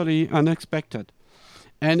totally unexpected.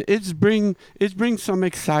 And it brings some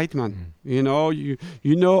excitement, you know. You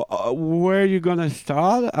know where you're gonna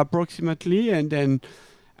start approximately, and then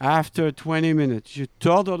after 20 minutes, you're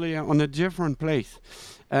totally on a different place.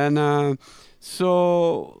 And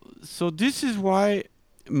so this is why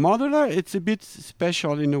modular, it's a bit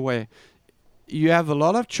special in a way. You have a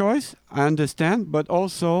lot of choice, I understand, but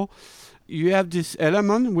also you have this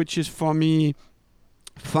element which is for me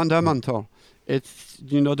fundamental. It's,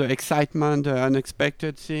 you know, the excitement, the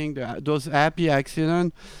unexpected thing, those happy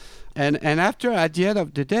accidents. And after, at the end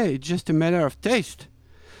of the day, it's just a matter of taste.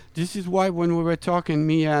 This is why when we were talking,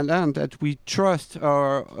 me and Alain, that we trust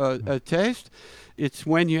our taste. It's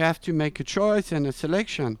when you have to make a choice and a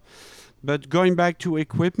selection. But going back to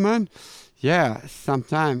equipment, yeah,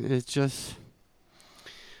 sometimes it's just...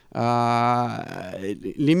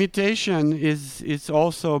 limitation is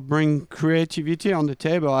also bring creativity on the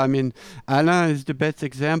table. I mean, Alain is the best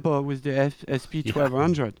example with the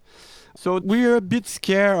SP1200. Yeah. So we're a bit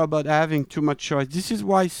scared about having too much choice. This is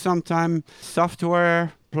why sometimes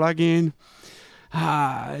software plugin,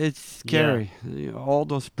 it's scary. Yeah. You know, all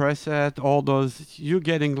those presets, all those, you're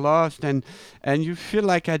getting lost, and you feel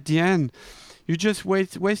like at the end you're just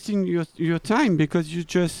wasting your time because you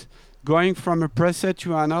just going from a preset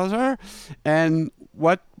to another, and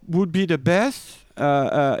what would be the best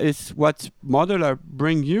is what modular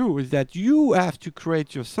bring you, is that you have to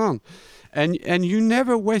create your sound, and you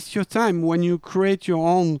never waste your time when you create your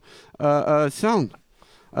own sound,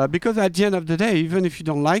 because at the end of the day, even if you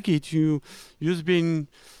don't like it, you've been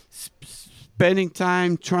spending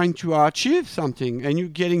time trying to achieve something, and you're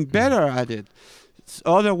getting better at it.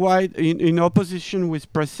 Otherwise, in opposition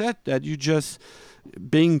with preset, that you just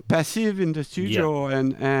being passive in the studio,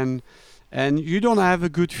 and you don't have a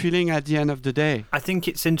good feeling at the end of the day. I think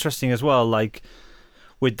it's interesting as well, like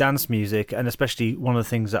with dance music, and especially one of the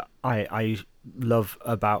things that I love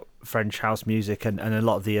about French house music and a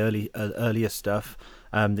lot of the earlier stuff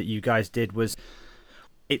that you guys did was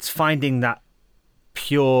it's finding that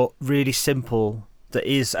pure, really simple, that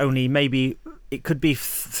is only maybe, it could be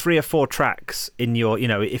 3 or 4 tracks in your,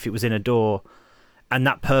 if it was in a DAW, and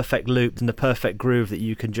that perfect loop and the perfect groove that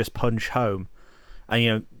you can just punch home.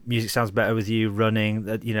 And music sounds better with you running.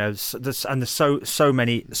 And there's so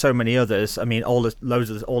many others. I mean, all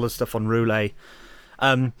the stuff on Roulé.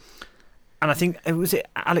 And I think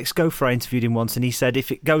Alex Gopher, I interviewed him once, and he said if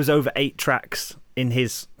it goes over 8 tracks in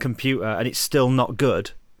his computer and it's still not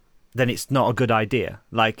good, then it's not a good idea.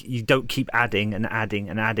 Like, you don't keep adding and adding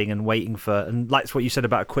and adding and waiting for, and like what you said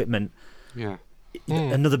about equipment. Yeah.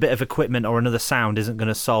 Another bit of equipment or another sound isn't going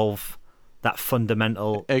to solve that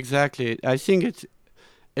fundamental. Exactly. I think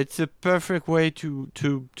it's a perfect way to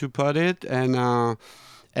put it, and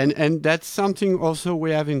that's something also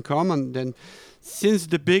we have in common. Then, since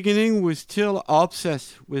the beginning, we're still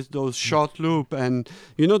obsessed with those short loop and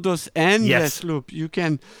those endless loop. You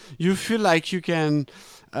feel like you can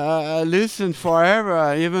listen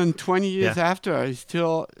forever, even 20 years after. It's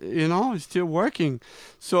still it's still working.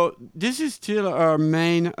 So this is still our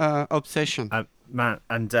main obsession. Man,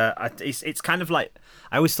 and it's kind of like,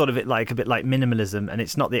 I always thought of it like a bit like minimalism, and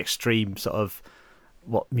it's not the extreme sort of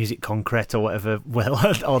what music concrete or whatever,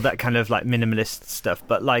 or that kind of like minimalist stuff,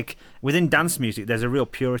 but like within dance music there's a real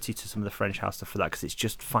purity to some of the French house stuff for that, because it's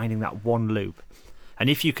just finding that one loop. And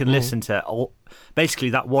if you can listen to basically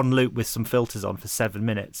that one loop with some filters on for 7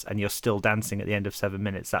 minutes and you're still dancing at the end of 7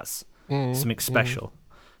 minutes, that's something special.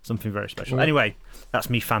 Something very special. Anyway, that's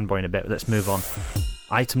me fanboying a bit. Let's move on.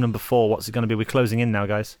 Item number 4, what's it going to be? We're closing in now,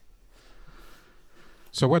 guys.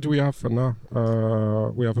 So what do we have for now?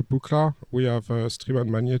 We have a Buchla, we have a Strymon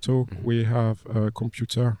Magneto, we have a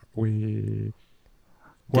computer, Digital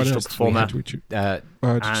Performer,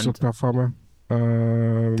 digital performer,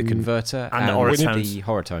 the converter, and the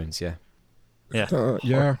Horatones.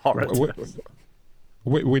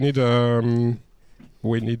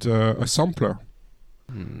 We need a sampler.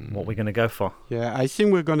 What are we going to go for? Yeah, I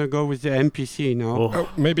think we're going to go with the MPC now.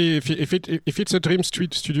 Maybe if it's a Dream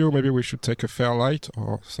Street Studio, maybe we should take a Fairlight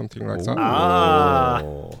or something like that.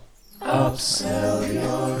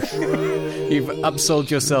 You've upsold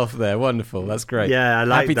yourself there. Wonderful. That's great. Yeah, I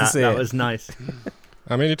like Happy that. To see that it. was nice.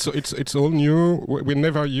 I mean, it's all new. We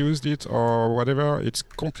never used it or whatever. It's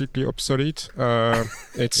completely obsolete.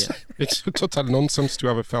 It's total nonsense to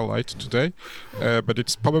have a Fairlight today, but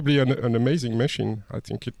it's probably an amazing machine. I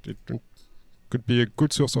think it could be a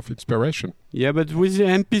good source of inspiration. Yeah, but with the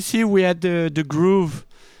MPC we had the groove.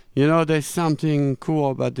 There's something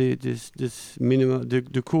cool about this minimal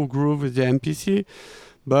the cool groove with the MPC.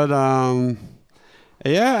 But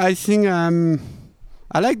I think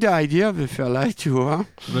I like the idea of a Fairlight too, huh?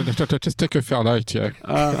 Just take a Fairlight,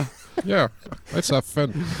 yeah. Let's have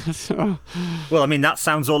fun. Well, I mean, that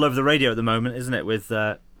sounds all over the radio at the moment, isn't it? With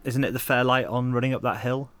isn't it the Fairlight on Running Up That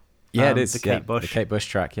Hill? Yeah, it is. The Kate Bush. The Kate Bush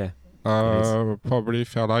track, yeah. Probably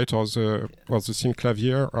Fairlight or the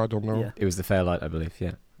Synclavier. I don't know. Yeah. It was the Fairlight, I believe.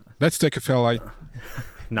 Yeah. Let's take a Fairlight.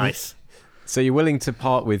 Nice. So you're willing to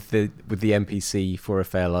part with the MPC for a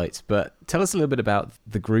Fairlight, but tell us a little bit about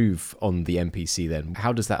the groove on the MPC then.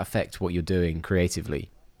 How does that affect what you're doing creatively?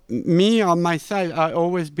 Me, on my side, I've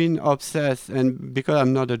always been obsessed, and because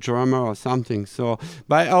I'm not a drummer or something,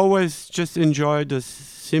 but I always just enjoy the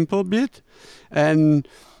simple bit. And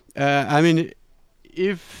I mean,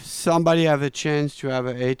 if somebody have a chance to have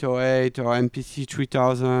an 808 or MPC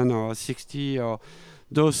 3000 or 60 or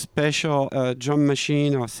those special drum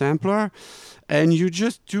machine or sampler, and you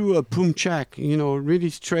just do a boom check, really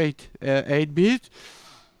straight 8-bit,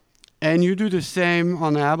 and you do the same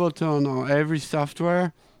on Ableton or every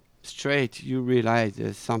software, straight, you realize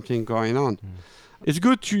there's something going on. It's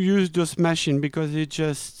good to use those machines because you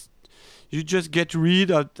just get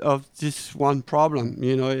rid of this one problem.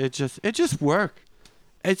 It just works.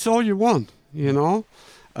 It's all you want,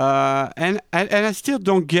 and I still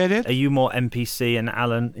don't get it. Are you more MPC, and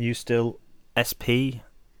Alan, are you still SP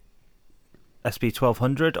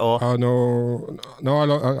 1200 or? No,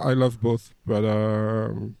 I love both, but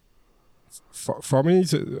for me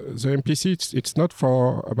the MPC it's not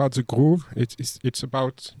about the groove. It's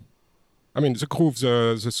about, I mean, the groove,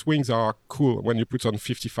 the swings are cool when you put on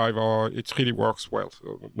 55, or it really works well.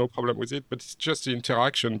 So no problem with it. But it's just the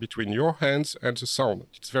interaction between your hands and the sound.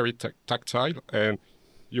 It's very tactile, and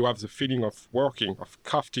you have the feeling of working, of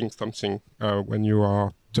crafting something when you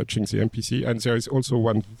are touching the MPC. And there is also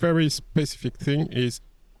one very specific thing is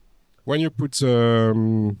when you put the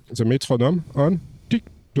metronome on, tick,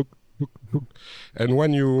 took, took, took, and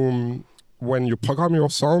when you program your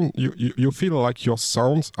sound, you feel like your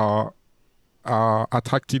sounds are are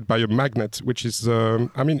attracted by a magnet, which is,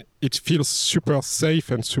 it feels super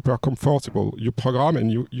safe and super comfortable. You program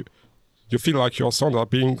and you feel like your sound are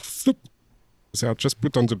being they are just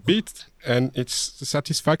put on the beat, and the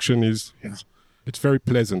satisfaction is it's very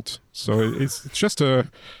pleasant. So it's just the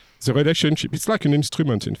relationship. It's like an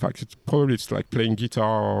instrument, in fact. It's like playing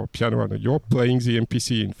guitar or piano, and you're playing the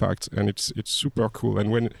MPC, in fact, and it's super cool. And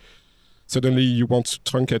when suddenly you want to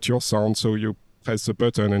truncate your sound, so you press the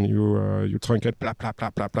button and you truncate, blah blah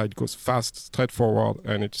blah blah blah. It goes fast, straightforward,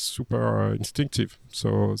 and it's super instinctive.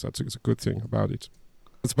 So that's a good thing about it.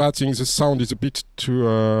 The bad thing, the sound is a bit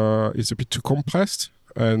too compressed,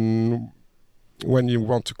 and when you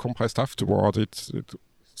want to compress afterward, it's a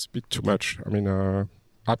bit too much. I mean,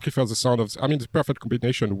 I prefer the sound of. The perfect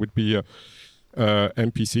combination would be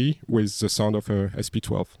MPC with the sound of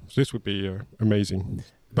SP12. This would be amazing,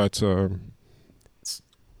 but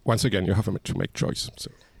once again, you have to make choice.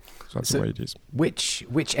 So that's the way it is. Which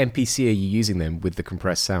MPC are you using then with the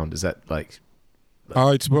compressed sound? Is that like?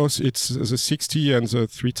 It's both. It's the 60 and the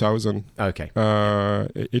 3000. Okay.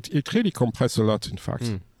 It really compresses a lot, in fact,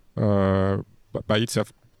 by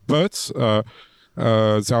itself. But there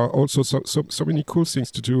are also so many cool things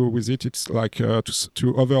to do with it. It's like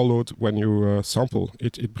to overload when you sample.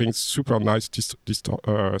 It brings super nice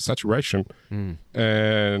saturation.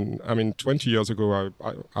 And 20 years ago,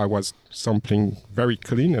 I was sampling very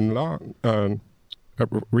clean and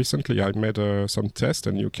recently I made some tests,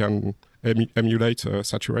 and you can emulate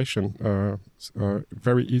saturation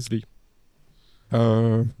very easily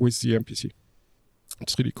with the MPC.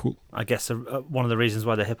 It's really cool. I guess one of the reasons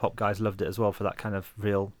why the hip hop guys loved it as well, for that kind of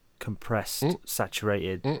real compressed,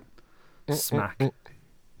 saturated smack.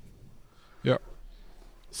 Yeah.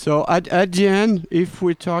 So at the end, if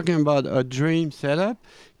we're talking about a dream setup,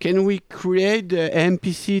 can we create the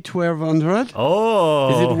MPC 1200? Oh,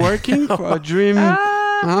 is it working for a dream?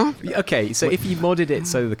 Huh? Okay, so if you modded it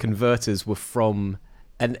so the converters were from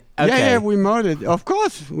an Yeah, we modded. Of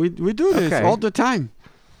course, we do this all the time.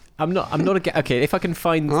 I'm not okay. If I can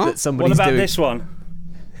find that somebody's what about doing this one?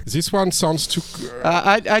 This one sounds too.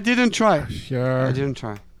 I didn't try. Yeah. I didn't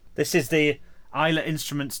try. This is the Isla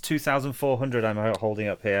Instruments 2400 I'm holding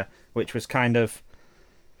up here, which was kind of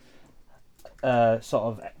sort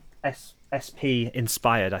of SP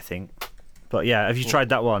inspired, I think. But yeah, have you tried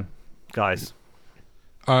that one, guys?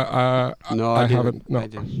 No, I didn't. haven't. No,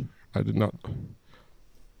 I did not.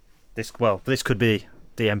 This could be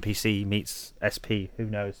the MPC meets SP. Who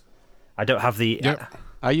knows? I don't have the.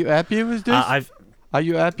 Are you happy with this? Are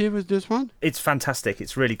you happy with this one? It's fantastic.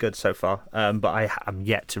 It's really good so far. But I'm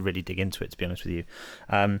yet to really dig into it, to be honest with you.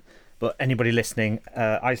 But anybody listening,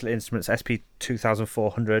 Isla Instruments SP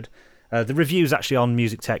 2400. The review's actually on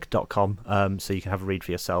musictech.com, so you can have a read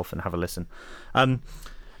for yourself and have a listen.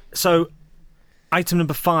 So, item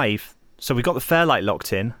number 5. So we got the Fairlight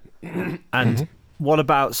locked in, and what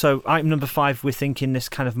about? So item number 5, we're thinking this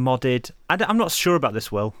kind of modded. I'm not sure about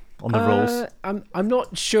this, Will, on the rules. I'm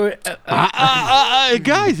not sure.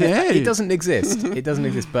 Guys, hey. It doesn't exist. It doesn't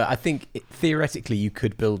exist. But I think theoretically you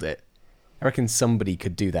could build it. I reckon somebody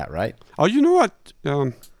could do that, right? Oh, you know what?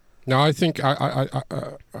 No, I think I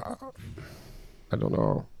don't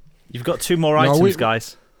know. You've got 2 more items,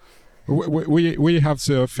 guys. We have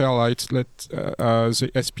the Fairlight.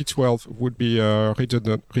 The SP12 would be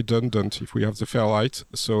redundant if we have the Fairlight.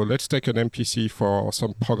 So let's take an MPC for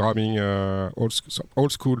some programming, old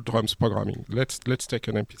school drums programming. Let's take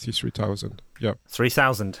an MPC 3000. Yeah.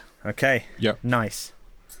 3000. Okay. Yeah. Nice.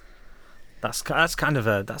 That's kind of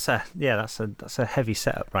a heavy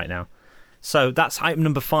setup right now. So that's item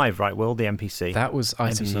number 5, right, Will? The MPC. That was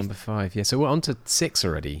item number 5. Yeah. So we're on to 6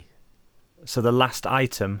 already. So the last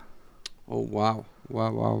item. Oh wow!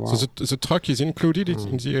 So the truck is included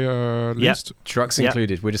in the list. Truck's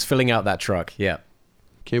included. We're just filling out that truck. Yeah.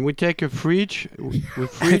 Can we take a fridge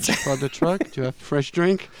for the truck to have fresh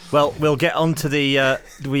drink? Well, we'll get on to the.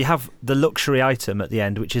 We have the luxury item at the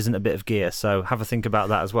end, which isn't a bit of gear. So have a think about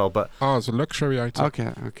that as well. But the luxury item.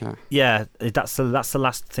 Okay. Yeah, that's the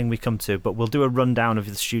last thing we come to. But we'll do a rundown of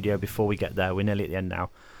the studio before we get there. We're nearly at the end now.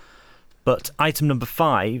 But item number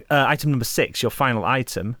 6, your final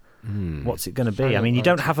item. What's it going to be? I mean, you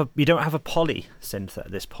don't have a poly synth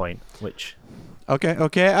at this point, which.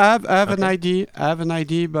 Okay. I have an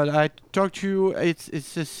idea, but I talked to you. It's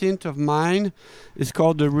a synth of mine. It's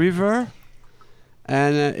called the River,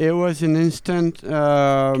 and it was an instant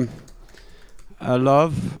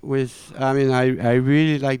love with. I mean, I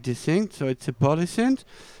really like this synth, so it's a poly synth.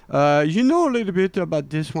 You know a little bit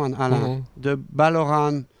about this one, Alain. The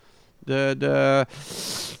Baloran,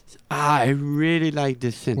 I really like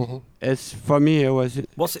this synth. It's for me. It was.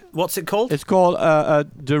 What's it called? It's called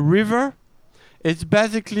The River. It's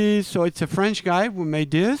basically, so it's a French guy who made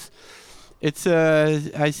this. It's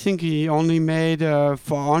I think he only made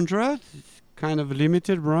 400. It's kind of a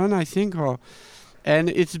limited run, I think. And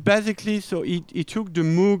it's basically, so he took the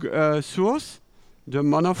Moog source, the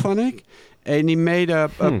monophonic, and he made a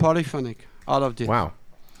polyphonic out of this. Wow.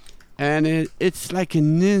 And it's like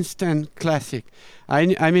an instant classic.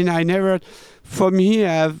 I mean, I never. For me,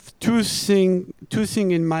 I have two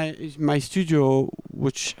thing in my studio,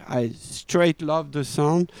 which I straight love the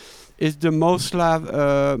sound, is the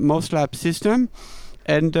MOSLab system,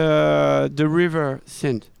 and the River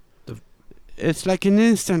synth. It's like an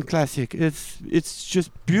instant classic. It's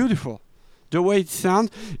just beautiful, the way it sounds.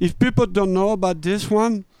 If people don't know about this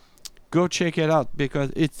one, go check it out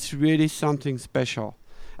because it's really something special.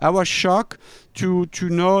 I was shocked to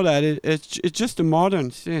know that it's just a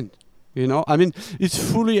modern synth. You know, I mean, it's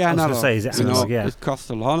fully analog. I was going to say, is it analog? Yeah. It costs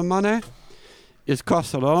a lot of money.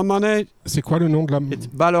 C'est quoi le nom de la... It's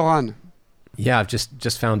Baloran. Yeah, I've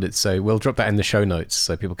just found it, so we'll drop that in the show notes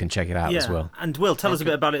so people can check it out as well. And Will, tell us a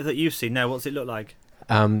bit about it that you've seen now. What's it look like?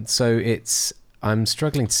 So I'm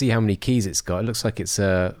struggling to see how many keys it's got. It looks like it's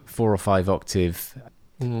a 4 or 5 octave,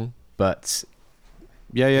 but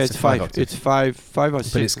yeah, it's 5. It's 5 or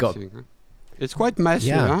 6. But it's got. It's quite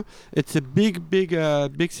massive. Huh? It's a big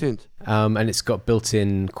synth. And it's got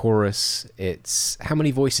built-in chorus. It's how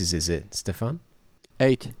many voices is it, Stefan?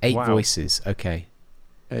 8. 8 Wow. voices. Okay.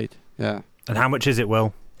 8. Yeah. And how much is it,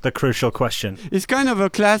 Will? The crucial question. It's kind of a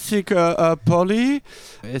classic poly.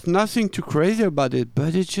 There's nothing too crazy about it,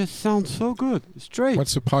 but it just sounds so good. Straight.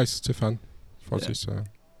 What's the price, Stefan, for this?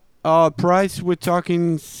 Price, we're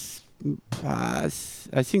talking, I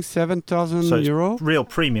think 7,000 So it's euro. real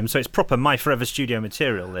premium. So it's proper My Forever Studio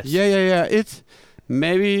material, this. Yeah. It's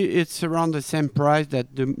around the same price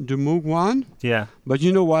that the Moog one. Yeah. But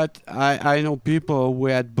you know what? I know people who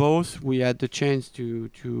had both. We had the chance to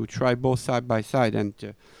try both side by side, and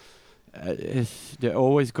they're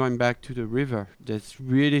always going back to the River. There's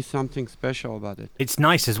really something special about it. It's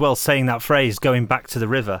nice as well saying that phrase, going back to the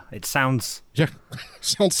river. It sounds... Yeah,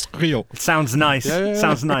 sounds real. It sounds nice. Yeah.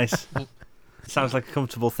 Sounds nice. Sounds like a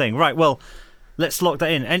comfortable thing. Right, well, let's lock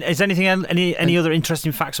that in. And is anything any other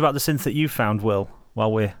interesting facts about the synth that you found, Will,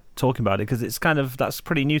 while we're talking about it? Because it's that's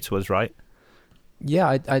pretty new to us, right?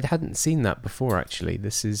 Yeah, I hadn't seen that before, actually.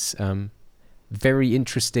 This is very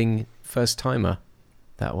interesting first-timer,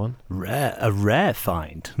 that one. A rare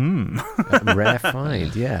find. A rare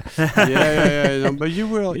find, yeah. Yeah. No, but you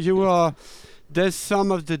will. There's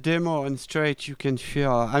some of the demo on Straight you can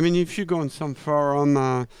feel. I mean, if you go on some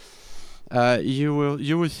forum, you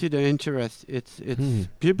will see the interest. It's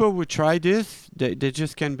people who try this, they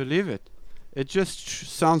just can't believe it. It just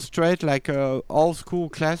sounds straight like a old school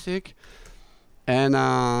classic, and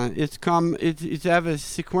it have a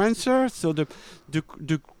sequencer. So the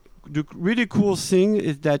really cool thing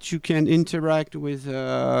is that you can interact with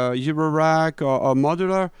Eurorack or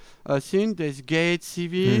modular synth. There's gate,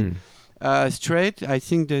 CV, straight. I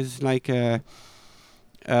think there's like 8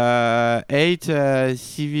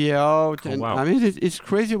 CV out. Oh, and wow. I mean, it's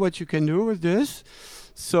crazy what you can do with this.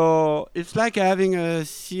 So it's like having a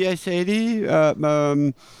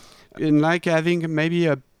CS80 and like having maybe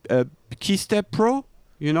a Keystep Pro,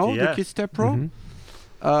 the Keystep Pro. Mm-hmm.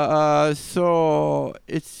 So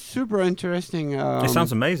it's super interesting. It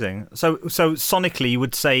sounds amazing. So sonically, you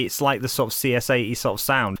would say it's like the sort of CS80 sort of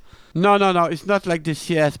sound. No, it's not like the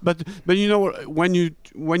CS, but you know when you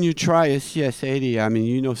try a CS80, I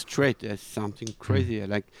mean straight there's something crazy,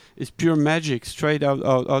 like it's pure magic straight out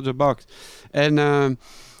of the box, and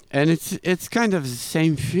it's kind of the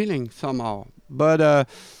same feeling somehow, but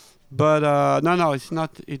no, it's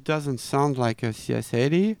not. It doesn't sound like a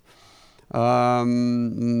CS80.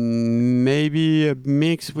 Maybe a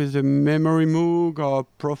mix with a Memory Moog or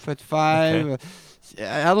Prophet 5. Okay.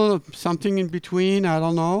 I don't know, something in between. I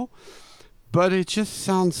don't know, but it just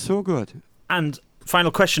sounds so good. And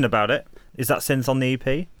final question about it: is that synth on the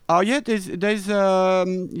EP? Oh yeah, there's a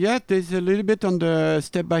little bit on the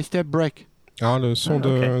step-by-step break. The sound,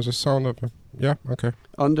 okay. the sound of yeah, okay.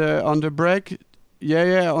 On the break,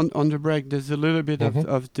 on the break, there's a little bit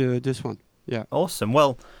of this one. Yeah. Awesome.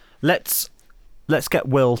 Well, let's get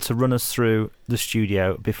Will to run us through the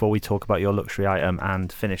studio before we talk about your luxury item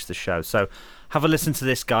and finish the show. So have a listen to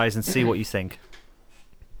this, guys, and see what you think.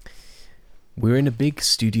 We're in a big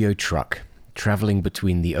studio truck, travelling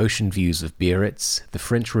between the ocean views of Biarritz, the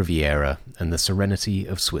French Riviera, and the serenity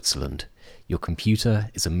of Switzerland. Your computer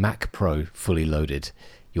is a Mac Pro fully loaded.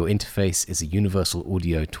 Your interface is a Universal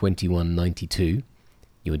Audio 2192.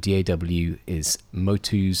 Your DAW is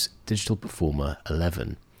Motu's Digital Performer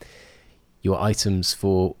 11. Your items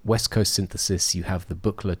for West Coast synthesis, you have the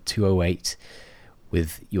Buchla 208,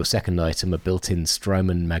 with your second item, a built-in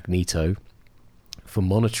Strymon Magneto. For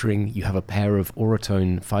monitoring, you have a pair of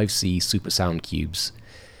Auratone 5C Super Sound Cubes.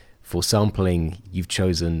 For sampling, you've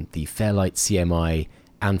chosen the Fairlight CMI,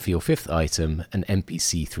 and for your fifth item, an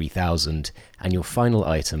MPC 3000. And your final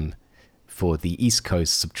item for the East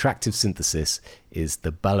Coast subtractive synthesis is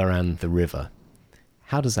the Ballarat the River.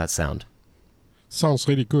 How does that sound? Sounds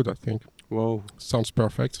really good, I think. Whoa. Sounds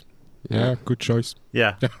perfect. Yeah, good choice.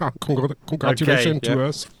 Yeah. Congratulations Okay, to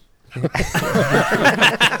us.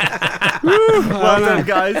 Well done,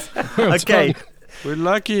 guys. Okay. We're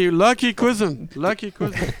lucky cousin.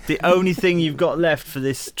 The only thing you've got left for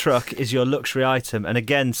this truck is your luxury item, and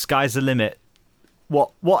again, sky's the limit.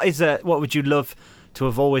 What would you love to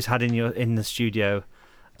have always had in the studio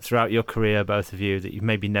throughout your career, both of you, that you've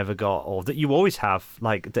maybe never got, or that you always have,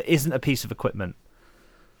 like that isn't a piece of equipment?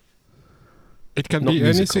 It can Not be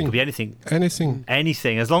musical, anything. It could be anything.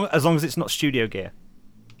 Anything. As long as it's not studio gear.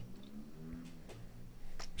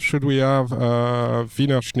 Should we have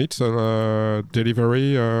Wiener Schnitzel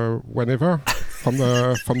delivery whenever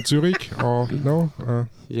from Zurich or no?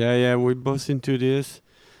 Yeah, we're both into this.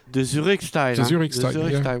 The Zurich style. The Zurich style,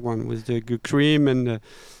 Zurich yeah. style one with the cream and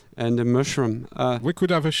the mushroom. We could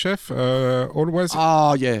have a chef always.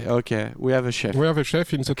 Oh yeah, okay. We have a chef. We have a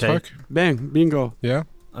chef in the Okay. truck. Bang, bingo. Yeah,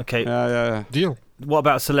 Okay. Yeah. deal. What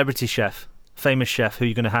about celebrity chef, famous chef? Who are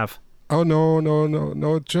you going to have? Oh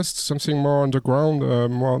no! Just something more underground.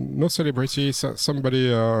 No celebrity.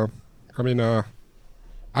 Somebody. I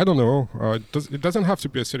don't know. It doesn't have to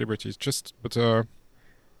be a celebrity. It's just, but a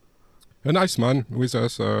nice man with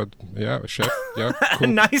us. A chef. Yeah, A cool.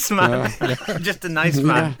 nice man. Just a nice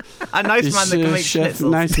man. A nice man that can make chef,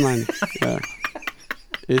 schnitzels. nice man. Yeah.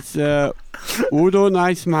 It's Udo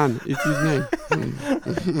Nice Man. It's his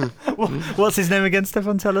name. What's his name again,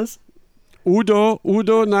 Stefan? Tell us. Udo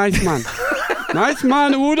Nice Man. Nice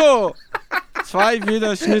Man, Udo. 2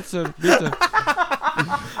 Wiener Schnitzel, bitte.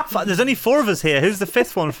 Fuck, there's only 4 of us here. Who's the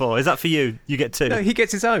 5th one for? Is that for you? You get 2. No, he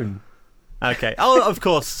gets his own. Okay. Oh, of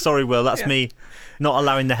course. Sorry, Will. That's me not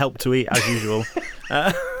allowing the help to eat as usual.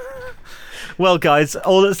 Well, guys,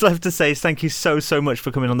 all that's left to say is thank you so much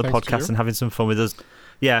for coming on the Thanks to podcast you. and having some fun with us.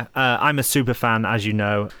 Yeah, I'm a super fan, as you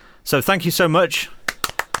know. So thank you so much.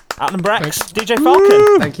 Alan Brax, Thanks. DJ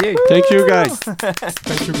Falcon. Thank you. Thank you, guys.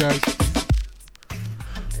 Thank you, guys.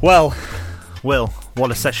 Well, Will,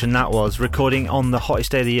 what a session that was. Recording on the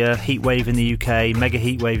hottest day of the year, heat wave in the UK, mega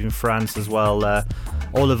heat wave in France as well.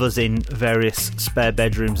 All of us in various spare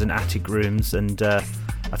bedrooms and attic rooms, and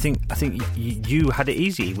I think you had it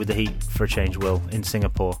easy with the heat for a change, Will, in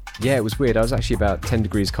Singapore. Yeah, it was weird. I was actually about 10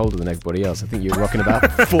 degrees colder than everybody else. I think you were rocking about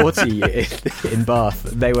 40 in Bath.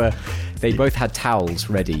 They both had towels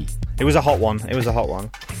ready. It was a hot one.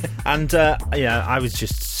 And I was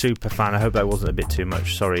just super fan. I hope that wasn't a bit too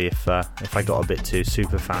much. Sorry if I got a bit too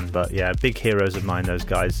super fan, but yeah, big heroes of mine, those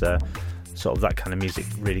guys. Sort of that kind of music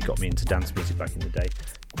really got me into dance music back in the day.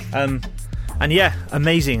 And yeah,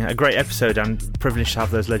 amazing, a great episode, and privileged to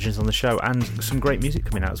have those legends on the show, and some great music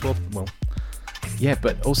coming out as well. Well, Yeah,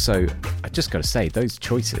 but also, I just got to say, those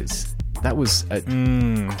choices, that was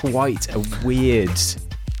quite a weird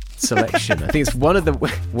selection. I think it's one of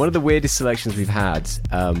the weirdest selections we've had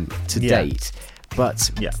to date.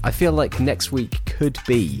 But I feel like next week could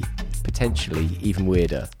be potentially even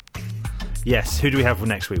weirder. yes. Who do we have for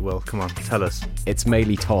next week, Will? Come on, tell us. It's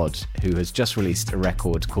Maylee Todd, who has just released a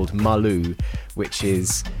record called Malu, which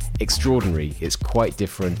is extraordinary. It's quite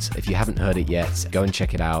different. If you haven't heard it yet, go and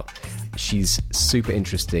check it out. She's super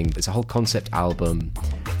interesting. It's a whole concept album,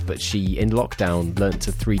 but she, in lockdown, learnt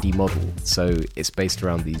to 3D model. So it's based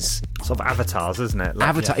around these Sort of avatars, isn't it? Like,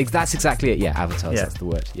 avatar. yeah. That's exactly it. Yeah, avatars. Yeah. That's the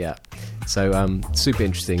word. Yeah. So super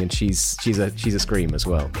interesting, and she's a scream as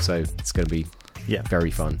well. So it's going to be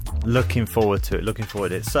very fun. Looking forward to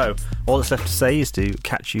it. So all that's left to say is to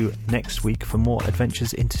catch you next week for more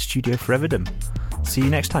adventures into Studio Foreverdom. See you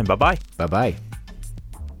next time. Bye bye. Bye bye.